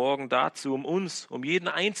heute Morgen dazu, um uns, um jeden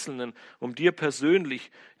Einzelnen, um dir persönlich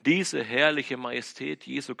diese herrliche Majestät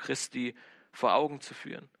Jesu Christi vor Augen zu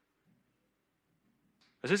führen.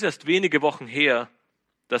 Es ist erst wenige Wochen her,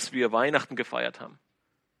 dass wir Weihnachten gefeiert haben.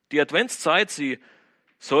 Die Adventszeit, sie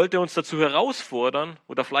sollte uns dazu herausfordern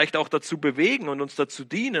oder vielleicht auch dazu bewegen und uns dazu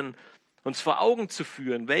dienen, uns vor Augen zu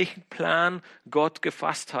führen, welchen Plan Gott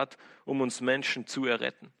gefasst hat, um uns Menschen zu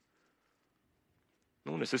erretten.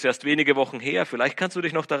 Nun, es ist erst wenige Wochen her, vielleicht kannst du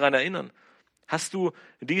dich noch daran erinnern. Hast du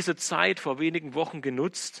diese Zeit vor wenigen Wochen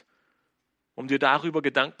genutzt, um dir darüber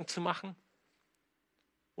Gedanken zu machen?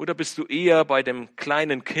 Oder bist du eher bei dem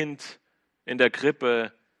kleinen Kind in der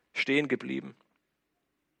Krippe stehen geblieben?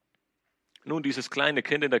 Nun, dieses kleine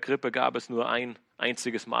Kind in der Krippe gab es nur ein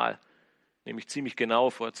einziges Mal, nämlich ziemlich genau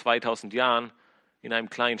vor 2000 Jahren in einem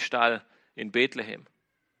kleinen Stall in Bethlehem.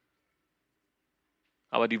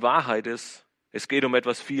 Aber die Wahrheit ist, es geht um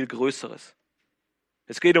etwas viel Größeres.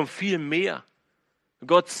 Es geht um viel mehr.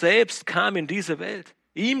 Gott selbst kam in diese Welt.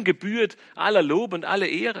 Ihm gebührt aller Lob und alle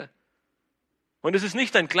Ehre. Und es ist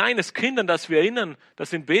nicht ein kleines Kind, an das wir erinnern,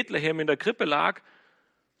 das in Bethlehem in der Krippe lag,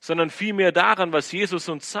 sondern vielmehr daran, was Jesus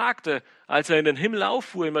uns sagte, als er in den Himmel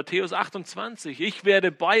auffuhr in Matthäus 28. Ich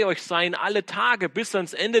werde bei euch sein alle Tage bis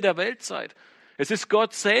ans Ende der Weltzeit. Es ist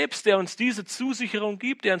Gott selbst, der uns diese Zusicherung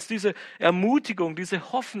gibt, der uns diese Ermutigung,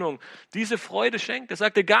 diese Hoffnung, diese Freude schenkt. Er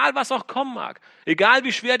sagt, egal was auch kommen mag, egal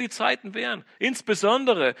wie schwer die Zeiten wären,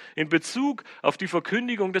 insbesondere in Bezug auf die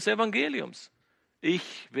Verkündigung des Evangeliums.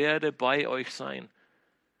 Ich werde bei euch sein,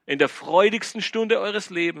 in der freudigsten Stunde eures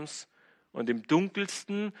Lebens und im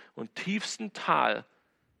dunkelsten und tiefsten Tal,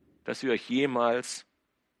 das ihr euch jemals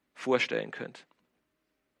vorstellen könnt.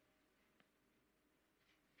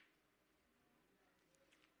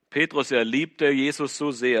 Petrus, er liebte Jesus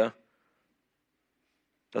so sehr,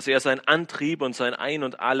 dass er sein Antrieb und sein Ein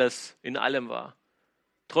und Alles in allem war.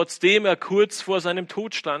 Trotzdem er kurz vor seinem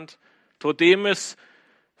Tod stand, trotzdem es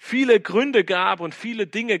viele Gründe gab und viele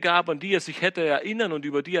Dinge gab, an die er sich hätte erinnern und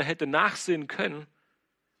über die er hätte nachsinnen können,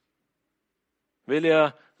 will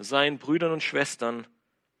er seinen Brüdern und Schwestern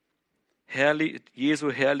Jesu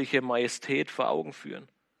herrliche Majestät vor Augen führen.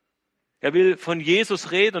 Er will von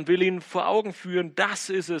Jesus reden und will ihnen vor Augen führen, das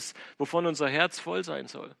ist es, wovon unser Herz voll sein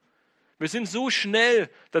soll. Wir sind so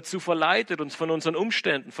schnell dazu verleitet, uns von unseren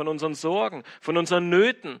Umständen, von unseren Sorgen, von unseren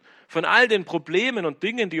Nöten, von all den Problemen und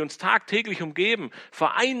Dingen, die uns tagtäglich umgeben,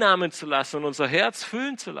 vereinnahmen zu lassen und unser Herz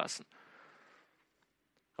füllen zu lassen.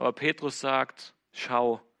 Aber Petrus sagt,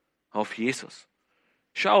 schau auf Jesus.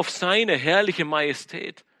 Schau auf seine herrliche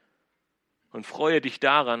Majestät und freue dich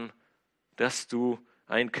daran, dass du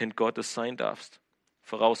ein Kind Gottes sein darfst.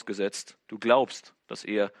 Vorausgesetzt, du glaubst, dass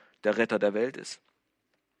er der Retter der Welt ist.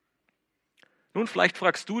 Nun, vielleicht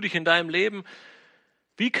fragst du dich in deinem Leben,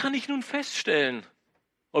 wie kann ich nun feststellen,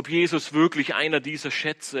 ob Jesus wirklich einer dieser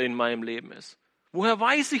Schätze in meinem Leben ist? Woher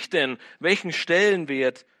weiß ich denn, welchen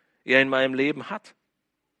Stellenwert er in meinem Leben hat?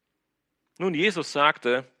 Nun, Jesus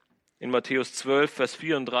sagte in Matthäus 12, Vers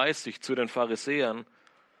 34 zu den Pharisäern,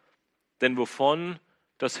 denn wovon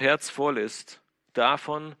das Herz voll ist,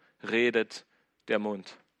 davon redet der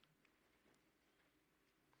Mund.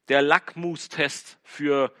 Der Lackmustest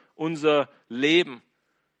für unser Leben,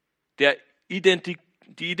 die Identität,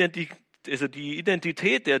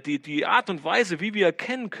 die Art und Weise, wie wir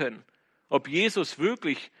erkennen können, ob Jesus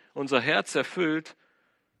wirklich unser Herz erfüllt,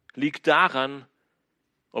 liegt daran,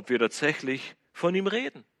 ob wir tatsächlich von ihm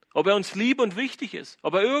reden, ob er uns lieb und wichtig ist,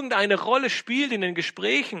 ob er irgendeine Rolle spielt in den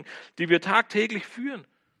Gesprächen, die wir tagtäglich führen.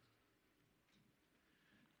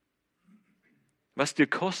 Was dir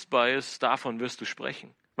kostbar ist, davon wirst du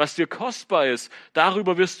sprechen. Was dir kostbar ist,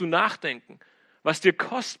 darüber wirst du nachdenken. Was dir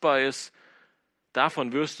kostbar ist,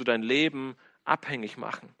 davon wirst du dein Leben abhängig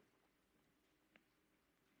machen.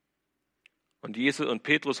 Und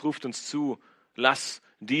Petrus ruft uns zu, lass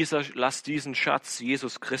diesen Schatz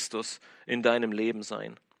Jesus Christus in deinem Leben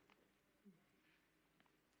sein.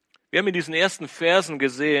 Wir haben in diesen ersten Versen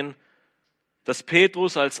gesehen, dass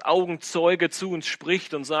Petrus als Augenzeuge zu uns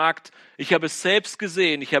spricht und sagt, ich habe es selbst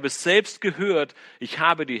gesehen, ich habe es selbst gehört, ich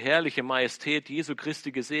habe die herrliche Majestät Jesu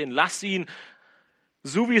Christi gesehen. Lass ihn,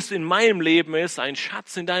 so wie es in meinem Leben ist, ein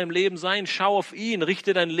Schatz in deinem Leben sein. Schau auf ihn,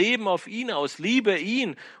 richte dein Leben auf ihn aus, liebe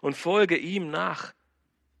ihn und folge ihm nach.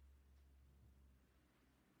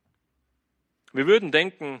 Wir würden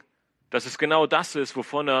denken, dass es genau das ist,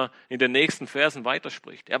 wovon er in den nächsten Versen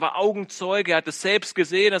weiterspricht. Er war Augenzeuge, er hat es selbst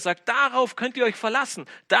gesehen, er sagt, darauf könnt ihr euch verlassen.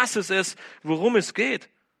 Das ist es, worum es geht.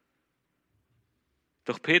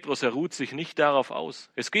 Doch Petrus, er ruht sich nicht darauf aus.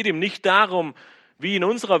 Es geht ihm nicht darum, wie in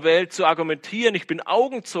unserer Welt zu argumentieren, ich bin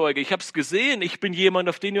Augenzeuge, ich habe es gesehen, ich bin jemand,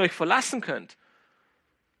 auf den ihr euch verlassen könnt.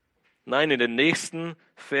 Nein, in den nächsten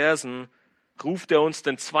Versen ruft er uns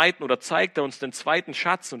den zweiten oder zeigt er uns den zweiten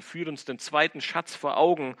Schatz und führt uns den zweiten Schatz vor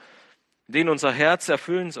Augen, den unser Herz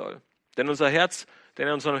erfüllen soll, der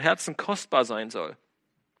in unserem Herzen kostbar sein soll.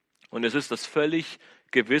 Und es ist das völlig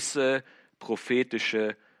gewisse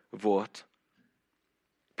prophetische Wort.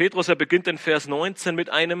 Petrus, er beginnt in Vers 19 mit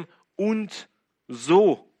einem und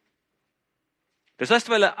so. Das heißt,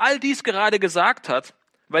 weil er all dies gerade gesagt hat,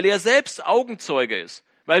 weil er selbst Augenzeuge ist,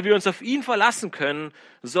 weil wir uns auf ihn verlassen können,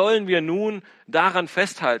 sollen wir nun daran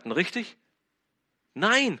festhalten, richtig?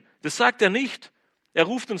 Nein, das sagt er nicht. Er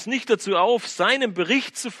ruft uns nicht dazu auf, seinem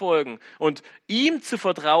Bericht zu folgen und ihm zu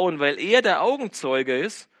vertrauen, weil er der Augenzeuge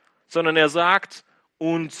ist, sondern er sagt,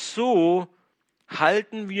 und so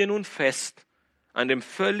halten wir nun fest an dem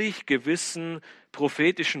völlig gewissen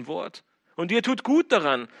prophetischen Wort. Und ihr tut gut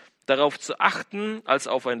daran, darauf zu achten, als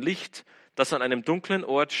auf ein Licht, das an einem dunklen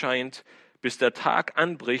Ort scheint, bis der Tag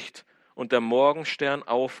anbricht und der Morgenstern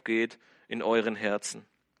aufgeht in euren Herzen.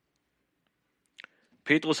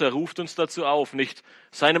 Petrus, er ruft uns dazu auf, nicht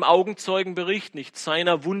seinem Augenzeugenbericht, nicht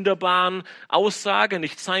seiner wunderbaren Aussage,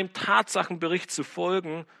 nicht seinem Tatsachenbericht zu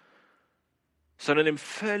folgen, sondern dem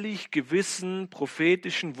völlig gewissen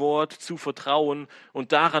prophetischen Wort zu vertrauen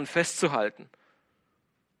und daran festzuhalten.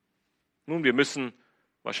 Nun, wir müssen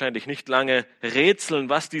wahrscheinlich nicht lange rätseln,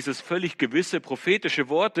 was dieses völlig gewisse prophetische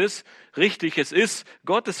Wort ist. Richtig, es ist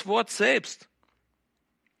Gottes Wort selbst.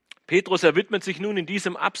 Petrus, er widmet sich nun in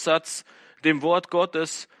diesem Absatz dem Wort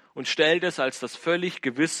Gottes und stellt es als das völlig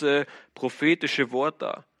gewisse prophetische Wort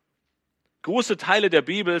dar. Große Teile der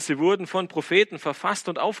Bibel, sie wurden von Propheten verfasst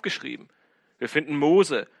und aufgeschrieben. Wir finden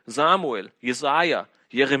Mose, Samuel, Jesaja,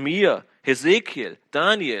 Jeremia, Hesekiel,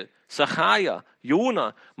 Daniel, Sacharja,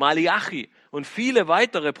 Jona, Maleachi und viele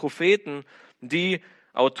weitere Propheten, die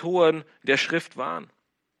Autoren der Schrift waren.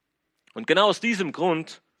 Und genau aus diesem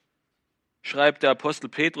Grund schreibt der Apostel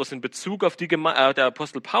Paulus in Bezug auf die Gemeinde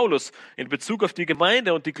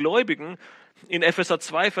und die Gläubigen in Epheser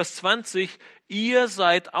 2, Vers 20, ihr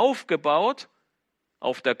seid aufgebaut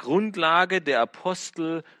auf der Grundlage der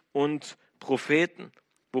Apostel und Propheten,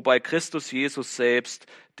 wobei Christus Jesus selbst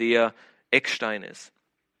der Eckstein ist.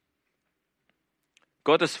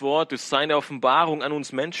 Gottes Wort ist seine Offenbarung an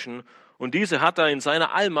uns Menschen und diese hat er in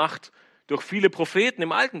seiner Allmacht durch viele Propheten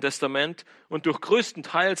im Alten Testament und durch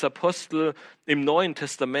größtenteils Apostel im Neuen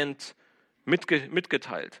Testament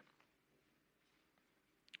mitgeteilt.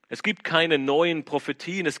 Es gibt keine neuen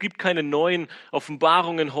Prophetien, es gibt keine neuen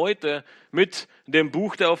Offenbarungen heute mit dem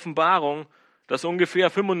Buch der Offenbarung, das ungefähr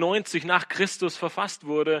 95 nach Christus verfasst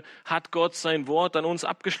wurde, hat Gott sein Wort an uns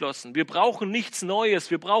abgeschlossen. Wir brauchen nichts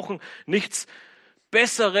Neues, wir brauchen nichts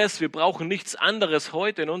Besseres, wir brauchen nichts anderes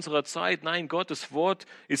heute in unserer Zeit. Nein, Gottes Wort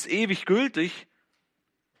ist ewig gültig.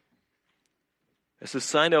 Es ist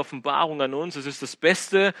seine Offenbarung an uns. Es ist das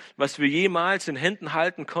Beste, was wir jemals in Händen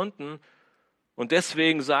halten konnten. Und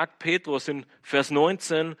deswegen sagt Petrus in Vers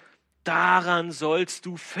 19, daran sollst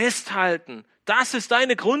du festhalten. Das ist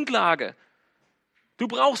deine Grundlage. Du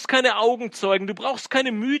brauchst keine Augenzeugen, du brauchst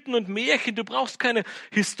keine Mythen und Märchen, du brauchst keine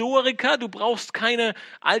Historiker, du brauchst keine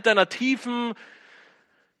alternativen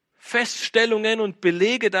Feststellungen und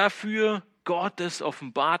Belege dafür. Gottes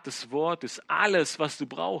offenbartes Wort ist alles, was du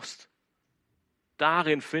brauchst.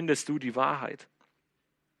 Darin findest du die Wahrheit.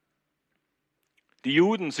 Die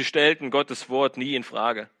Juden, sie stellten Gottes Wort nie in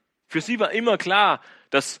Frage. Für sie war immer klar,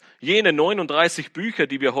 dass jene 39 Bücher,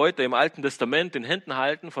 die wir heute im Alten Testament in Händen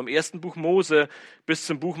halten, vom ersten Buch Mose bis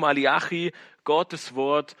zum Buch Maleachi, Gottes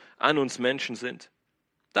Wort an uns Menschen sind.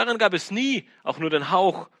 Daran gab es nie auch nur den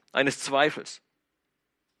Hauch eines Zweifels.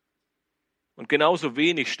 Und genauso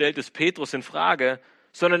wenig stellt es Petrus in Frage,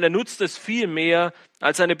 sondern er nutzt es vielmehr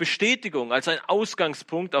als eine Bestätigung, als ein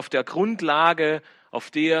Ausgangspunkt auf der Grundlage,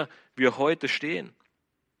 auf der wir heute stehen.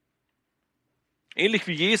 Ähnlich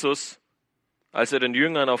wie Jesus, als er den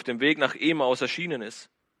Jüngern auf dem Weg nach Emmaus erschienen ist.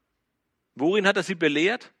 Worin hat er sie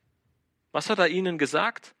belehrt? Was hat er ihnen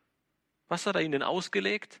gesagt? Was hat er ihnen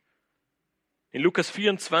ausgelegt? In Lukas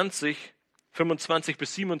 24, 25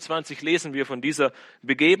 bis 27 lesen wir von dieser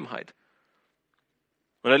Begebenheit.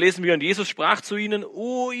 Und da lesen wir, und Jesus sprach zu ihnen,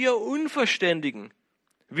 O ihr Unverständigen,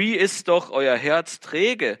 wie ist doch euer Herz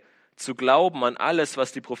träge, zu glauben an alles,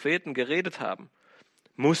 was die Propheten geredet haben.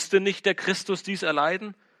 Musste nicht der Christus dies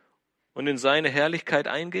erleiden und in seine Herrlichkeit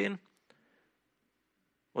eingehen?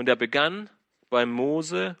 Und er begann bei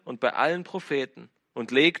Mose und bei allen Propheten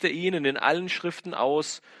und legte ihnen in allen Schriften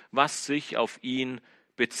aus, was sich auf ihn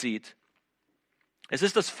bezieht. Es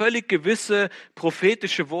ist das völlig gewisse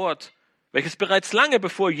prophetische Wort, welches bereits lange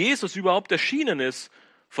bevor Jesus überhaupt erschienen ist,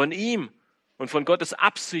 von ihm und von Gottes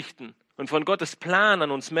Absichten und von Gottes Plan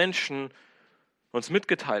an uns Menschen uns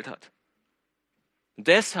mitgeteilt hat. Und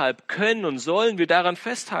deshalb können und sollen wir daran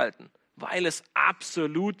festhalten, weil es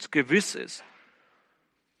absolut gewiss ist.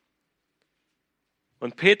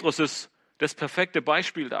 Und Petrus ist das perfekte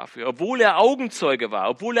Beispiel dafür. Obwohl er Augenzeuge war,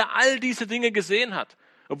 obwohl er all diese Dinge gesehen hat,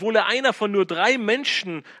 obwohl er einer von nur 3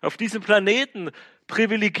 Menschen auf diesem Planeten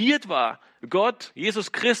privilegiert war, Gott,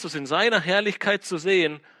 Jesus Christus in seiner Herrlichkeit zu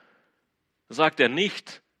sehen, sagt er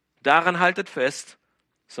nicht, daran haltet fest,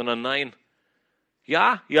 sondern nein.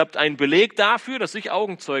 Ja, ihr habt einen Beleg dafür, dass ich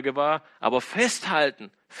Augenzeuge war, aber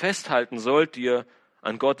festhalten sollt ihr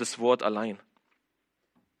an Gottes Wort allein.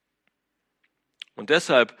 Und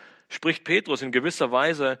deshalb spricht Petrus in gewisser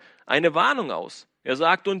Weise eine Warnung aus. Er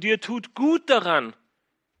sagt, und ihr tut gut daran,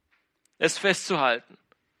 es festzuhalten.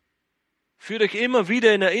 Führt euch immer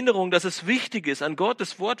wieder in Erinnerung, dass es wichtig ist, an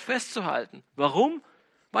Gottes Wort festzuhalten. Warum?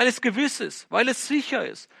 Weil es gewiss ist, weil es sicher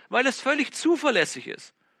ist, weil es völlig zuverlässig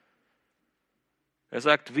ist. Er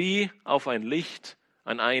sagt, wie auf ein Licht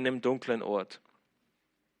an einem dunklen Ort.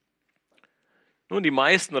 Nun, die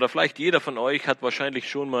meisten oder vielleicht jeder von euch hat wahrscheinlich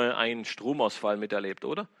schon mal einen Stromausfall miterlebt,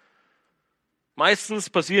 oder? Meistens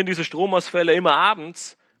passieren diese Stromausfälle immer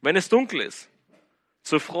abends, wenn es dunkel ist.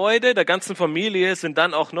 Zur Freude der ganzen Familie sind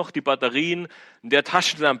dann auch noch die Batterien der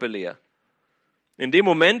Taschenlampe leer. In dem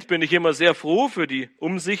Moment bin ich immer sehr froh für die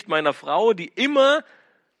Umsicht meiner Frau, die immer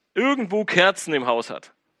irgendwo Kerzen im Haus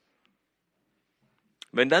hat.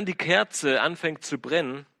 Wenn dann die Kerze anfängt zu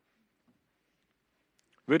brennen,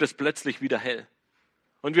 wird es plötzlich wieder hell.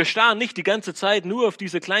 Und wir starren nicht die ganze Zeit nur auf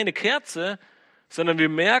diese kleine Kerze, sondern wir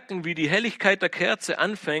merken, wie die Helligkeit der Kerze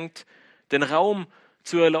anfängt, den Raum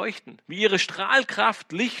zu erleuchten, wie ihre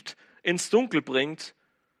Strahlkraft Licht ins Dunkel bringt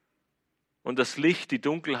und das Licht die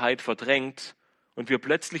Dunkelheit verdrängt und wir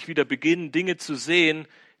plötzlich wieder beginnen, Dinge zu sehen,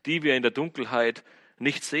 die wir in der Dunkelheit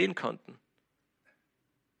nicht sehen konnten.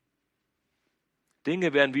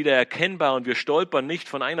 Dinge werden wieder erkennbar und wir stolpern nicht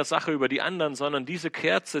von einer Sache über die anderen, sondern diese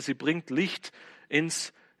Kerze, sie bringt Licht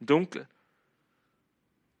ins Dunkel.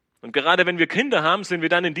 Und gerade wenn wir Kinder haben, sind wir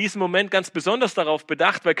dann in diesem Moment ganz besonders darauf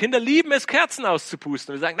bedacht, weil Kinder lieben es, Kerzen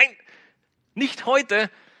auszupusten. Und wir sagen, nein, nicht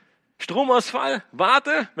heute, Stromausfall,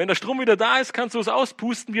 warte, wenn der Strom wieder da ist, kannst du es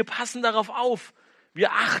auspusten. Wir passen darauf auf.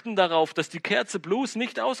 Wir achten darauf, dass die Kerze bloß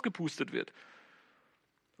nicht ausgepustet wird.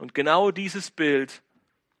 Und genau dieses Bild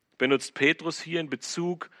benutzt Petrus hier in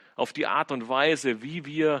Bezug auf die Art und Weise, wie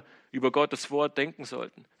wir über Gottes Wort denken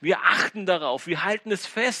sollten. Wir achten darauf, wir halten es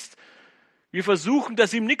fest. Wir versuchen,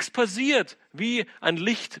 dass ihm nichts passiert, wie ein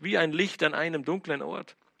Licht an einem dunklen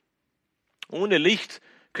Ort. Ohne Licht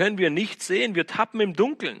können wir nichts sehen, wir tappen im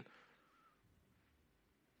Dunkeln.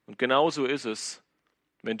 Und genauso ist es,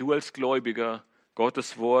 wenn du als Gläubiger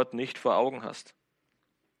Gottes Wort nicht vor Augen hast.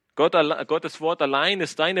 Gottes Wort allein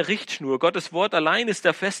ist deine Richtschnur. Gottes Wort allein ist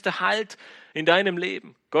der feste Halt in deinem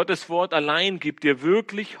Leben. Gottes Wort allein gibt dir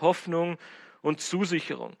wirklich Hoffnung und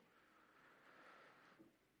Zusicherung.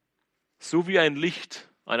 So wie ein Licht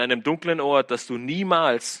an einem dunklen Ort, das du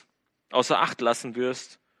niemals außer Acht lassen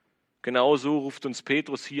wirst, genauso ruft uns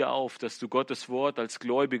Petrus hier auf, dass du Gottes Wort als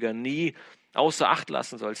Gläubiger nie außer Acht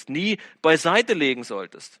lassen sollst, nie beiseite legen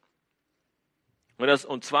solltest.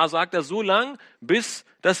 Und zwar sagt er so lang, bis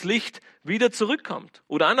das Licht wieder zurückkommt.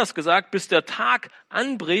 Oder anders gesagt, bis der Tag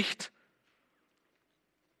anbricht.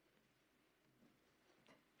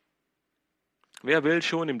 Wer will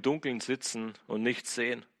schon im Dunkeln sitzen und nichts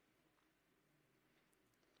sehen?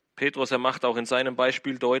 Petrus, er macht auch in seinem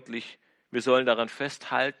Beispiel deutlich, wir sollen daran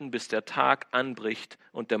festhalten, bis der Tag anbricht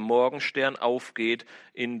und der Morgenstern aufgeht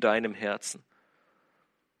in deinem Herzen.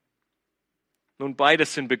 Nun,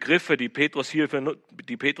 beides sind Begriffe, die Petrus hier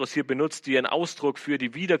benutzt, die ein Ausdruck für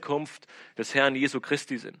die Wiederkunft des Herrn Jesu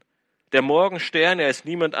Christi sind. Der Morgenstern, er ist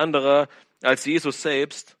niemand anderer als Jesus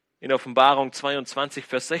selbst. In Offenbarung 22,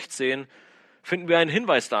 Vers 16 finden wir einen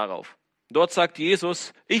Hinweis darauf. Dort sagt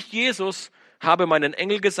Jesus, ich, Jesus, habe meinen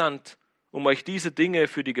Engel gesandt, um euch diese Dinge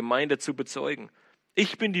für die Gemeinde zu bezeugen.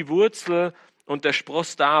 Ich bin die Wurzel und der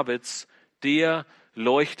Spross Davids, der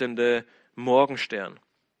leuchtende Morgenstern.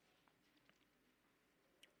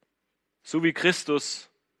 So wie Christus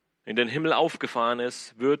in den Himmel aufgefahren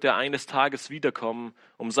ist, wird er eines Tages wiederkommen,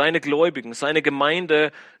 um seine Gläubigen, seine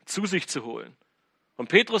Gemeinde zu sich zu holen. Und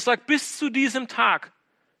Petrus sagt, bis zu diesem Tag,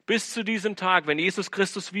 wenn Jesus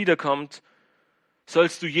Christus wiederkommt,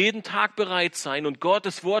 sollst du jeden Tag bereit sein und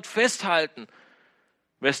Gottes Wort festhalten,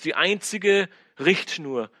 weil es die einzige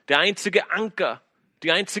Richtschnur, der einzige Anker,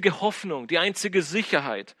 die einzige Hoffnung, die einzige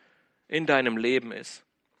Sicherheit in deinem Leben ist.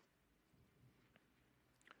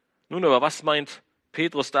 Nun aber, was meint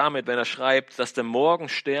Petrus damit, wenn er schreibt, dass der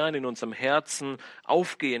Morgenstern in unserem Herzen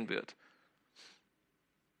aufgehen wird?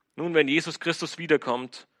 Nun, wenn Jesus Christus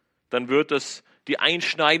wiederkommt, dann wird es die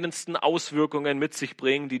einschneidendsten Auswirkungen mit sich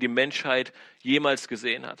bringen, die die Menschheit jemals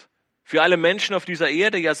gesehen hat. Für alle Menschen auf dieser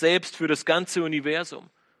Erde, ja selbst für das ganze Universum.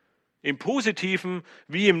 Im positiven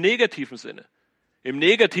wie im negativen Sinne. Im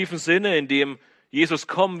negativen Sinne, in dem Jesus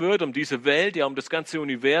kommen wird, um diese Welt, ja um das ganze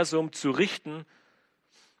Universum zu richten,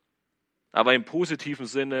 aber im positiven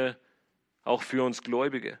Sinne auch für uns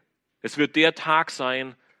Gläubige. Es wird der Tag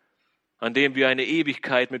sein, an dem wir eine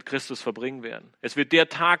Ewigkeit mit Christus verbringen werden. Es wird der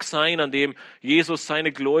Tag sein, an dem Jesus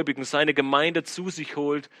seine Gläubigen, seine Gemeinde zu sich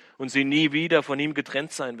holt und sie nie wieder von ihm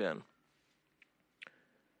getrennt sein werden.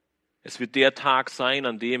 Es wird der Tag sein,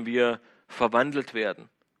 an dem wir verwandelt werden.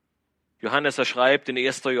 Johannes, er schreibt in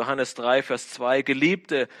 1. Johannes 3, Vers 2,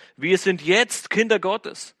 Geliebte, wir sind jetzt Kinder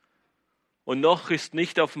Gottes. Und noch ist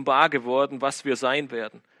nicht offenbar geworden, was wir sein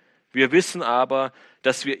werden. Wir wissen aber,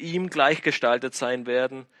 dass wir ihm gleichgestaltet sein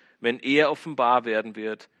werden, wenn er offenbar werden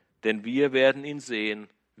wird, denn wir werden ihn sehen,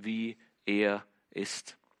 wie er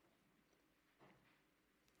ist.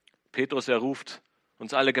 Petrus, er ruft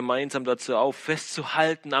uns alle gemeinsam dazu auf,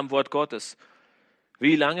 festzuhalten am Wort Gottes.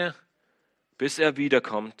 Wie lange? Bis er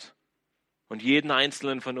wiederkommt und jeden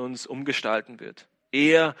einzelnen von uns umgestalten wird.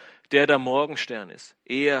 Er, der Morgenstern ist.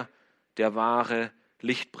 Er, der wahre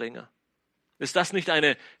Lichtbringer. Ist das nicht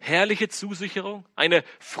eine herrliche Zusicherung, eine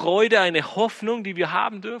Freude, eine Hoffnung, die wir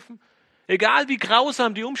haben dürfen? Egal wie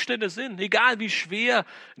grausam die Umstände sind, egal wie schwer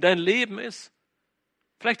dein Leben ist.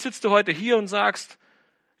 Vielleicht sitzt du heute hier und sagst,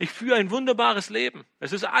 ich führe ein wunderbares Leben.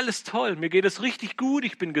 Es ist alles toll, mir geht es richtig gut,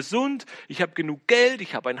 ich bin gesund, ich habe genug Geld,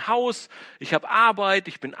 ich habe ein Haus, ich habe Arbeit,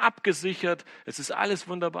 ich bin abgesichert, es ist alles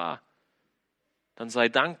wunderbar. Dann sei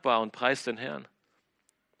dankbar und preis den Herrn.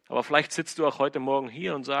 Aber vielleicht sitzt du auch heute Morgen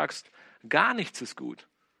hier und sagst, gar nichts ist gut.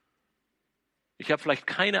 Ich habe vielleicht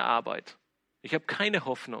keine Arbeit. Ich habe keine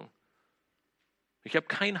Hoffnung. Ich habe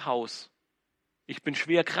kein Haus. Ich bin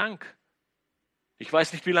schwer krank. Ich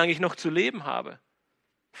weiß nicht, wie lange ich noch zu leben habe.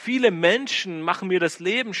 Viele Menschen machen mir das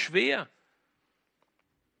Leben schwer.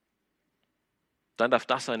 Dann darf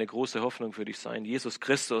das eine große Hoffnung für dich sein. Jesus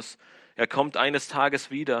Christus, er kommt eines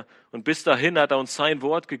Tages wieder und bis dahin hat er uns sein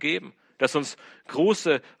Wort gegeben, das uns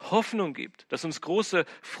große Hoffnung gibt, das uns große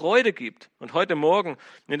Freude gibt. Und heute Morgen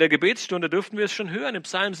in der Gebetsstunde dürften wir es schon hören, im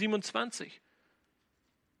Psalm 27.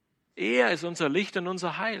 Er ist unser Licht und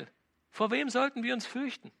unser Heil. Vor wem sollten wir uns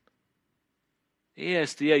fürchten? Er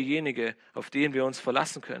ist derjenige, auf den wir uns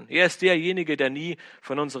verlassen können. Er ist derjenige, der nie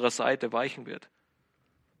von unserer Seite weichen wird.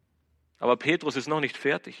 Aber Petrus ist noch nicht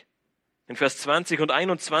fertig. In Vers 20 und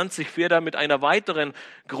 21 fährt er mit einer weiteren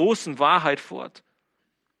großen Wahrheit fort.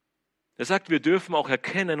 Er sagt, wir dürfen auch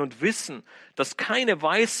erkennen und wissen, dass keine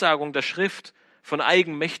Weissagung der Schrift von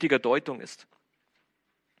eigenmächtiger Deutung ist.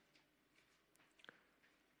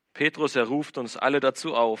 Petrus, er ruft uns alle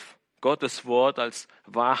dazu auf, Gottes Wort als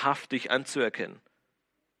wahrhaftig anzuerkennen.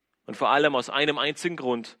 Und vor allem aus einem einzigen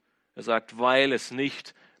Grund. Er sagt, weil es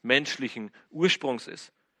nicht menschlichen Ursprungs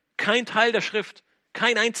ist. Kein Teil der Schrift,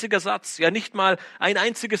 kein einziger Satz, ja nicht mal ein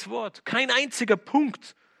einziges Wort, kein einziger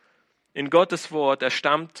Punkt in Gottes Wort, er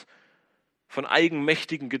stammt von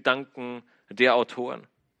eigenmächtigen Gedanken der Autoren.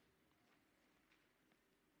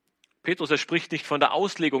 Petrus, er spricht nicht von der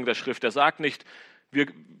Auslegung der Schrift, er sagt nicht,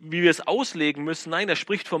 wie wir es auslegen müssen, nein, er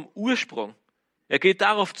spricht vom Ursprung. Er geht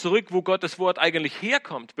darauf zurück, wo Gottes Wort eigentlich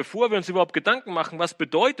herkommt. Bevor wir uns überhaupt Gedanken machen, was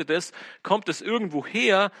bedeutet es, kommt es irgendwo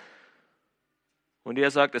her. Und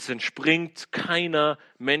er sagt, es entspringt keiner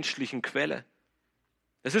menschlichen Quelle.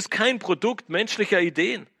 Es ist kein Produkt menschlicher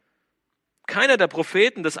Ideen. Keiner der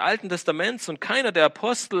Propheten des Alten Testaments und keiner der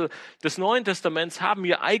Apostel des Neuen Testaments haben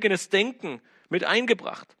ihr eigenes Denken mit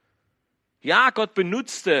eingebracht. Ja, Gott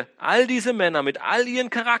benutzte all diese Männer mit all ihren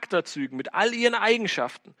Charakterzügen, mit all ihren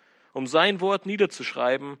Eigenschaften, um sein Wort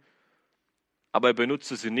niederzuschreiben, aber er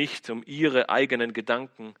benutzte sie nicht, um ihre eigenen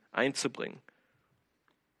Gedanken einzubringen.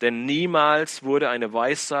 Denn niemals wurde eine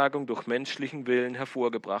Weissagung durch menschlichen Willen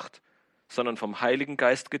hervorgebracht, sondern vom Heiligen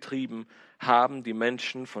Geist getrieben, haben die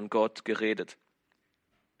Menschen von Gott geredet.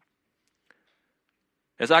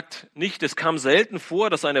 Er sagt nicht, es kam selten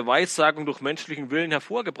vor, dass eine Weissagung durch menschlichen Willen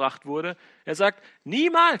hervorgebracht wurde. Er sagt,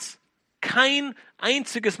 niemals, kein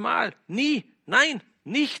einziges Mal, nie, nein,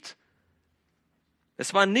 nicht.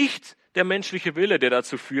 Es war nicht der menschliche Wille, der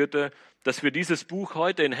dazu führte, dass wir dieses Buch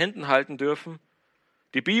heute in Händen halten dürfen.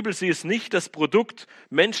 Die Bibel, sie ist nicht das Produkt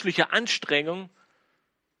menschlicher Anstrengung,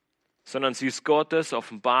 sondern sie ist Gottes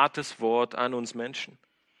offenbartes Wort an uns Menschen.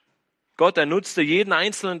 Gott, er nutzte jeden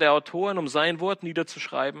einzelnen der Autoren, um sein Wort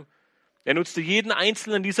niederzuschreiben. Er nutzte jeden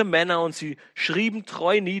einzelnen dieser Männer und sie schrieben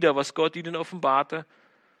treu nieder, was Gott ihnen offenbarte.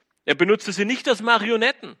 Er benutzte sie nicht als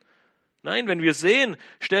Marionetten. Nein, wenn wir sehen,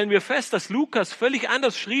 stellen wir fest, dass Lukas völlig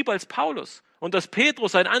anders schrieb als Paulus und dass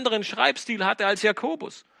Petrus einen anderen Schreibstil hatte als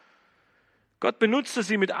Jakobus. Gott benutzte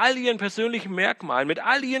sie mit all ihren persönlichen Merkmalen, mit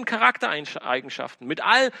all ihren Charaktereigenschaften, mit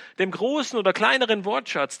all dem großen oder kleineren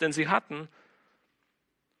Wortschatz, den sie hatten.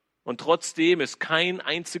 Und trotzdem ist kein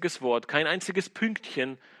einziges Wort, kein einziges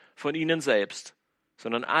Pünktchen von ihnen selbst,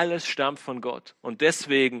 sondern alles stammt von Gott. Und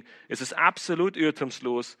deswegen ist es absolut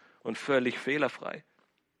irrtumslos und völlig fehlerfrei.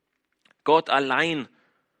 Gott allein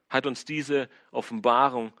hat uns diese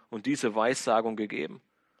Offenbarung und diese Weissagung gegeben.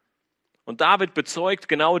 Und David bezeugt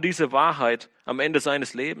genau diese Wahrheit am Ende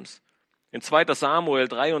seines Lebens. In 2. Samuel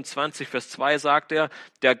 23, Vers 2 sagt er,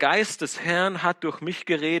 der Geist des Herrn hat durch mich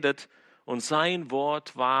geredet und sein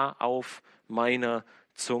Wort war auf meiner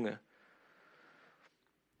Zunge.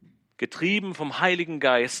 Getrieben vom Heiligen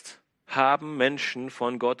Geist haben Menschen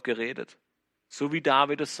von Gott geredet. So wie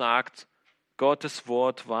David es sagt, Gottes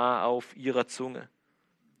Wort war auf ihrer Zunge.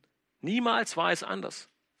 Niemals war es anders.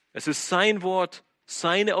 Es ist sein Wort,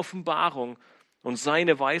 seine Offenbarung und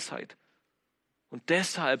seine Weisheit. Und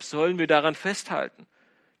deshalb sollen wir daran festhalten.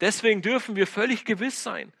 Deswegen dürfen wir völlig gewiss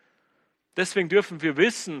sein. Deswegen dürfen wir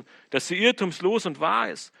wissen, dass sie irrtumslos und wahr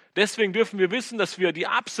ist. Deswegen dürfen wir wissen, dass wir die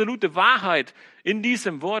absolute Wahrheit in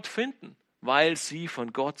diesem Wort finden, weil sie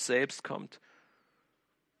von Gott selbst kommt.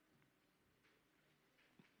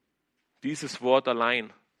 Dieses Wort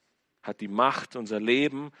allein hat die Macht, unser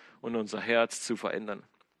Leben und unser Herz zu verändern.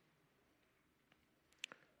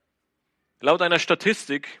 Laut einer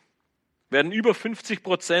Statistik werden über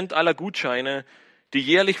 50% aller Gutscheine, die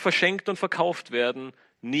jährlich verschenkt und verkauft werden,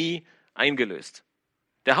 nie eingelöst.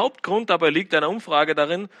 Der Hauptgrund dabei liegt einer Umfrage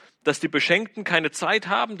darin, dass die Beschenkten keine Zeit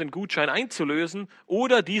haben, den Gutschein einzulösen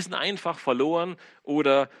oder diesen einfach verloren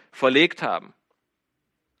oder verlegt haben.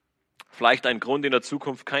 Vielleicht ein Grund in der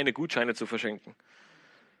Zukunft, keine Gutscheine zu verschenken.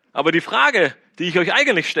 Aber die Frage, die ich euch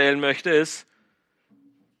eigentlich stellen möchte, ist,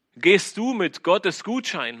 gehst du mit Gottes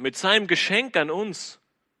Gutschein, mit seinem Geschenk an uns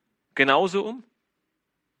genauso um?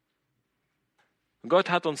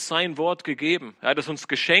 Gott hat uns sein Wort gegeben. Er hat es uns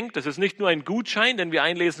geschenkt. Das ist nicht nur ein Gutschein, den wir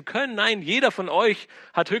einlesen können. Nein, jeder von euch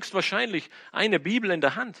hat höchstwahrscheinlich eine Bibel in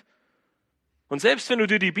der Hand. Und selbst wenn du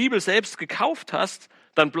dir die Bibel selbst gekauft hast,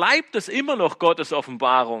 dann bleibt es immer noch Gottes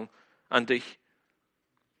Offenbarung an dich.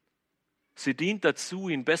 Sie dient dazu,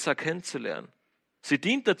 ihn besser kennenzulernen. Sie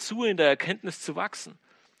dient dazu, in der Erkenntnis zu wachsen.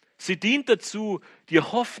 Sie dient dazu,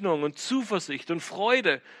 dir Hoffnung und Zuversicht und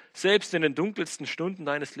Freude selbst in den dunkelsten Stunden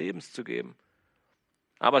deines Lebens zu geben.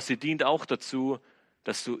 Aber sie dient auch dazu,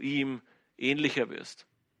 dass du ihm ähnlicher wirst.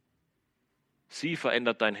 Sie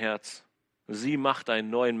verändert dein Herz. Sie macht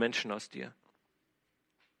einen neuen Menschen aus dir.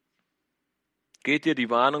 Geht dir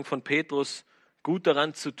die Warnung von Petrus gut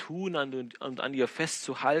daran zu tun und an ihr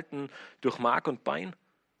festzuhalten durch Mark und Bein?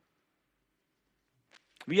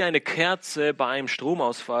 Wie eine Kerze bei einem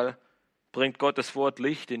Stromausfall bringt Gottes Wort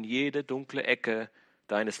Licht in jede dunkle Ecke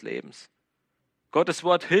deines Lebens. Gottes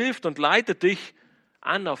Wort hilft und leitet dich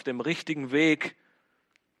an, auf dem richtigen Weg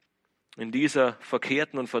in dieser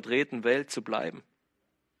verkehrten und verdrehten Welt zu bleiben.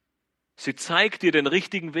 Sie zeigt dir den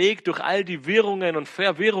richtigen Weg durch all die Wirrungen und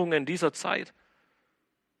Verwirrungen dieser Zeit.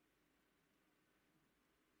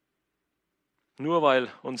 Nur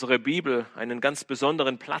weil unsere Bibel einen ganz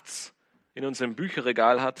besonderen Platz in unserem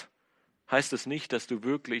Bücherregal hat, heißt es nicht, dass du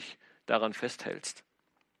wirklich daran festhältst.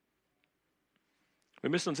 Wir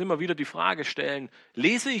müssen uns immer wieder die Frage stellen,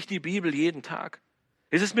 lese ich die Bibel jeden Tag?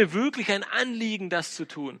 Ist es mir wirklich ein Anliegen, das zu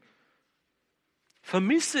tun?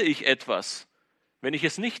 Vermisse ich etwas, wenn ich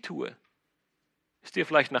es nicht tue? Ist dir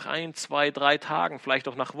vielleicht nach 1, 2, 3 Tagen, vielleicht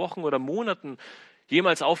auch nach Wochen oder Monaten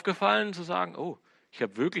jemals aufgefallen, zu sagen, oh, ich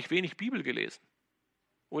habe wirklich wenig Bibel gelesen?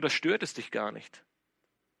 Oder stört es dich gar nicht?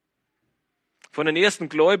 Von den ersten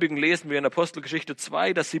Gläubigen lesen wir in Apostelgeschichte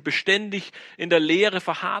 2, dass sie beständig in der Lehre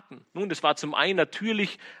verharrten. Nun, das war zum einen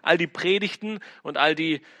natürlich all die Predigten und all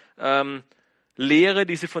die Lehre,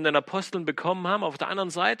 die sie von den Aposteln bekommen haben. Auf der anderen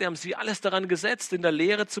Seite haben sie alles daran gesetzt, in der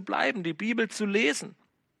Lehre zu bleiben, die Bibel zu lesen.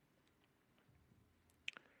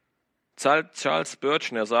 Charles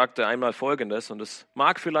Spurgeon, er sagte einmal Folgendes, und es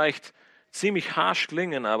mag vielleicht ziemlich harsch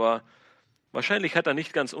klingen, aber wahrscheinlich hat er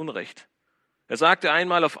nicht ganz Unrecht. Er sagte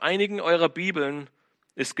einmal, auf einigen eurer Bibeln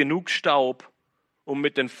ist genug Staub, um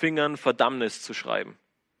mit den Fingern Verdammnis zu schreiben.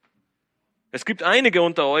 Es gibt einige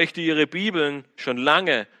unter euch, die ihre Bibeln schon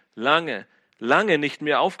lange nicht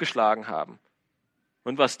mehr aufgeschlagen haben.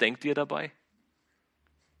 Und was denkt ihr dabei?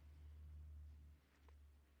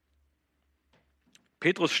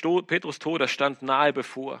 Petrus Tod, das stand nahe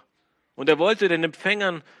bevor. Und er wollte den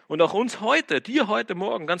Empfängern und auch uns heute, dir heute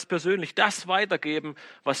Morgen ganz persönlich, das weitergeben,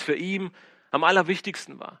 was für ihn am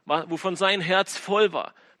allerwichtigsten war, wovon sein Herz voll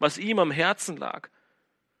war, was ihm am Herzen lag.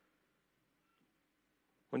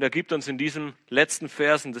 Und er gibt uns in diesen letzten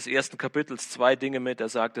Versen des 1. Kapitels 2 Dinge mit. Er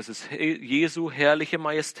sagt, es ist Jesu herrliche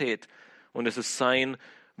Majestät und es ist sein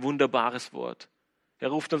wunderbares Wort. Er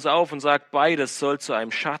ruft uns auf und sagt, beides soll zu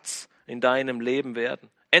einem Schatz in deinem Leben werden.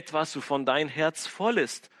 Etwas, wovon dein Herz voll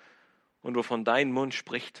ist und wovon dein Mund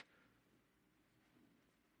spricht.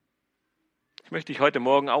 Ich möchte dich heute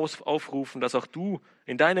Morgen aufrufen, dass auch du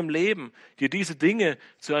in deinem Leben dir diese Dinge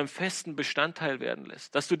zu einem festen Bestandteil werden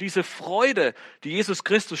lässt. Dass du diese Freude, die Jesus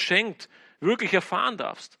Christus schenkt, wirklich erfahren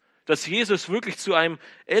darfst. Dass Jesus wirklich zu einem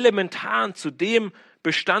elementaren, zu dem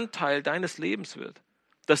Bestandteil deines Lebens wird.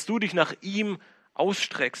 Dass du dich nach ihm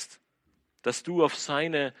ausstreckst. Dass du auf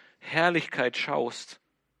seine Herrlichkeit schaust.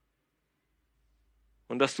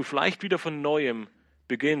 Und dass du vielleicht wieder von Neuem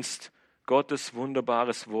beginnst, Gottes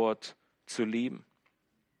wunderbares Wort zu lieben.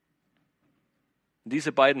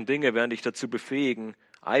 Diese beiden Dinge werden dich dazu befähigen,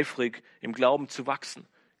 eifrig im Glauben zu wachsen,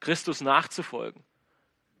 Christus nachzufolgen.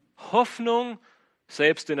 Hoffnung,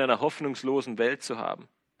 selbst in einer hoffnungslosen Welt zu haben.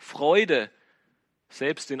 Freude,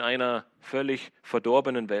 selbst in einer völlig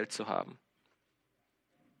verdorbenen Welt zu haben.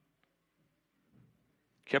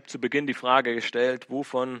 Ich habe zu Beginn die Frage gestellt,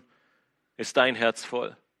 wovon ist dein Herz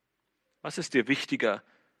voll? Was ist dir wichtiger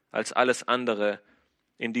als alles andere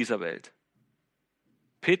in dieser Welt?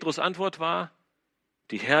 Petrus' Antwort war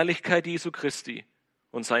die Herrlichkeit Jesu Christi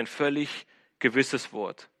und sein völlig gewisses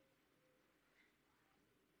Wort.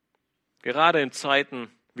 Gerade in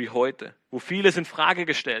Zeiten wie heute, wo vieles in Frage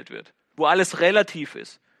gestellt wird, wo alles relativ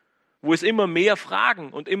ist, wo es immer mehr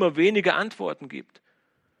Fragen und immer weniger Antworten gibt,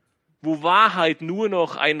 wo Wahrheit nur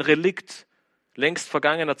noch ein Relikt längst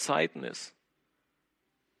vergangener Zeiten ist.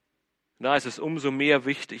 Da ist es umso mehr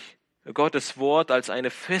wichtig, Gottes Wort als eine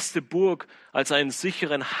feste Burg, als einen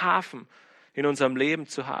sicheren Hafen in unserem Leben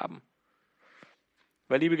zu haben.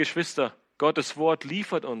 Weil, liebe Geschwister, Gottes Wort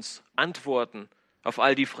liefert uns Antworten auf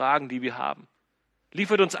all die Fragen, die wir haben.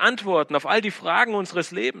 Liefert uns Antworten auf all die Fragen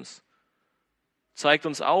unseres Lebens. Zeigt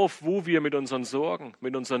uns auf, wo wir mit unseren Sorgen,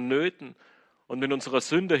 mit unseren Nöten und mit unserer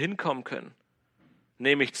Sünde hinkommen können.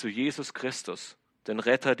 Nämlich zu Jesus Christus, den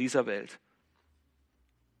Retter dieser Welt.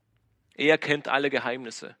 Er kennt alle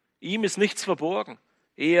Geheimnisse. Ihm ist nichts verborgen.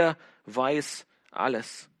 Er weiß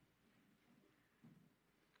alles.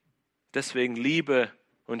 Deswegen liebe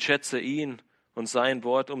und schätze ihn und sein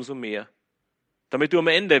Wort umso mehr, damit du am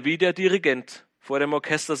Ende wie der Dirigent vor dem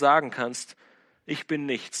Orchester sagen kannst, ich bin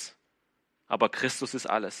nichts, aber Christus ist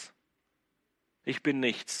alles. Ich bin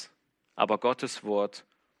nichts, aber Gottes Wort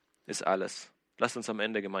ist alles. Lasst uns am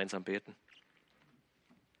Ende gemeinsam beten.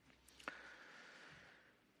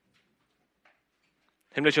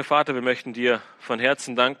 Himmlischer Vater, wir möchten dir von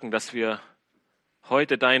Herzen danken, dass wir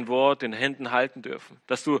heute dein Wort in Händen halten dürfen.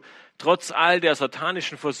 Dass du trotz all der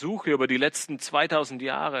satanischen Versuche über die letzten 2000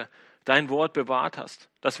 Jahre dein Wort bewahrt hast.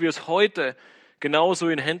 Dass wir es heute genauso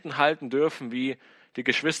in Händen halten dürfen wie die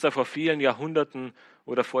Geschwister vor vielen Jahrhunderten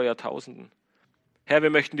oder vor Jahrtausenden. Herr, wir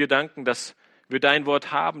möchten dir danken, dass wir dein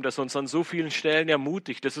Wort haben, das uns an so vielen Stellen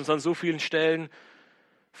ermutigt, das uns an so vielen Stellen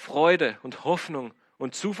Freude und Hoffnung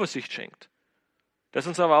und Zuversicht schenkt. Das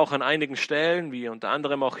uns aber auch an einigen Stellen, wie unter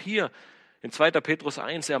anderem auch hier in 2. Petrus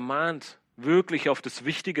 1 ermahnt, wirklich auf das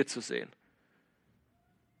Wichtige zu sehen.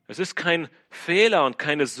 Es ist kein Fehler und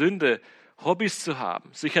keine Sünde, Hobbys zu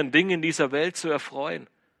haben, sich an Dingen in dieser Welt zu erfreuen,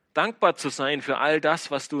 dankbar zu sein für all das,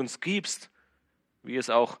 was du uns gibst, wie es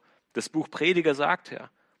auch das Buch Prediger sagt, Herr.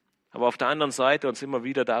 Aber auf der anderen Seite uns immer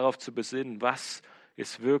wieder darauf zu besinnen, was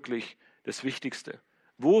ist wirklich das Wichtigste?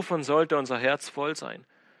 Wovon sollte unser Herz voll sein?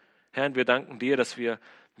 Herr, und wir danken dir, dass wir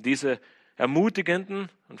diese ermutigenden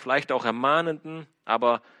und vielleicht auch ermahnenden,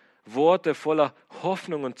 aber Worte voller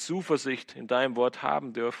Hoffnung und Zuversicht in deinem Wort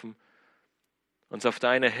haben dürfen, uns auf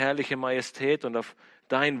deine herrliche Majestät und auf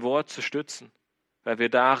dein Wort zu stützen, weil wir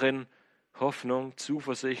darin Hoffnung,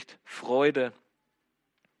 Zuversicht, Freude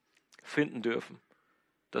finden dürfen,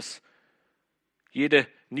 dass jede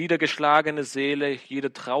niedergeschlagene Seele,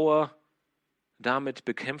 jede Trauer damit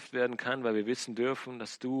bekämpft werden kann, weil wir wissen dürfen,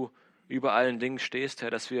 dass du über allen Dingen stehst,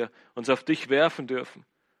 Herr, dass wir uns auf dich werfen dürfen,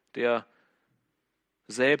 der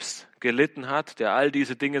selbst gelitten hat, der all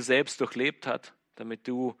diese Dinge selbst durchlebt hat, damit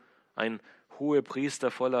du ein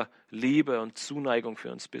Hohepriester voller Liebe und Zuneigung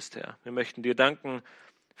für uns bist, Herr. Wir möchten dir danken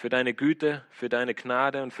für deine Güte, für deine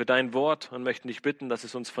Gnade und für dein Wort und möchten dich bitten, dass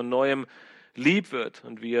es uns von Neuem lieb wird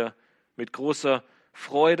und wir mit großer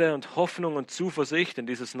Freude und Hoffnung und Zuversicht in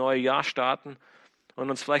dieses neue Jahr starten und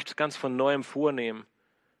uns vielleicht ganz von Neuem vornehmen.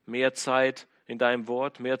 Mehr Zeit in deinem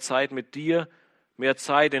Wort, mehr Zeit mit dir, mehr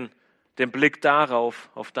Zeit in dem Blick darauf,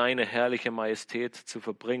 auf deine herrliche Majestät zu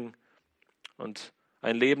verbringen und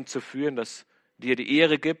ein Leben zu führen, das dir die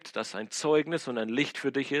Ehre gibt, das ein Zeugnis und ein Licht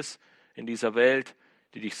für dich ist in dieser Welt,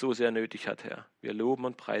 die dich so sehr nötig hat, Herr. Wir loben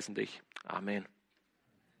und preisen dich. Amen.